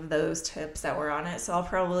 45 of those tips that were on it, so I'll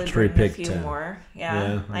probably bring a few 10 more.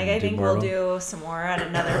 Yeah, I think we'll do some more at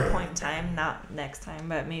another point in time. Not next time,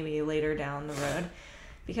 but maybe later down the road.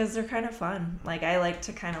 Because they're kind of fun. Like, I like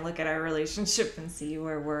to kind of look at our relationship and see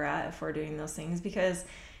where we're at if we're doing those things. Because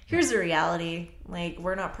here's the reality. Like,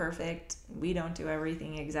 we're not perfect. We don't do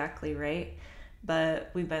everything exactly right.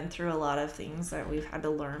 But we've been through a lot of things that we've had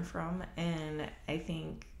to learn from. And I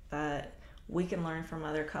think that we can learn from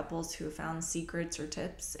other couples who have found secrets or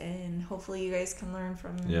tips. And hopefully you guys can learn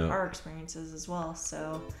from our experiences as well.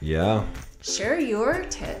 So share your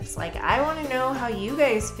tips. Like, I want to know how you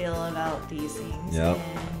guys feel about these things.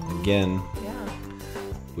 Again,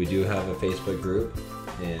 we do have a Facebook group,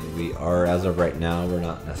 and we are, as of right now, we're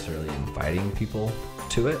not necessarily inviting people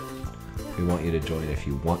to it. We want you to join if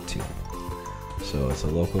you want to. So it's a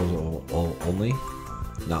locals only,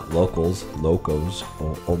 not locals, locos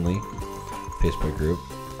only Facebook group.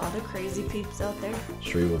 All the crazy peeps out there.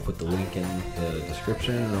 Sheree will put the link in the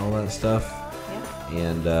description and all that stuff. Yeah.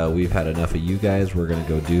 And we've had enough of you guys. We're going to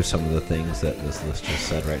go do some of the things that this list just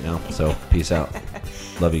said right now. So peace out.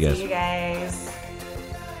 Love you guys. See you guys.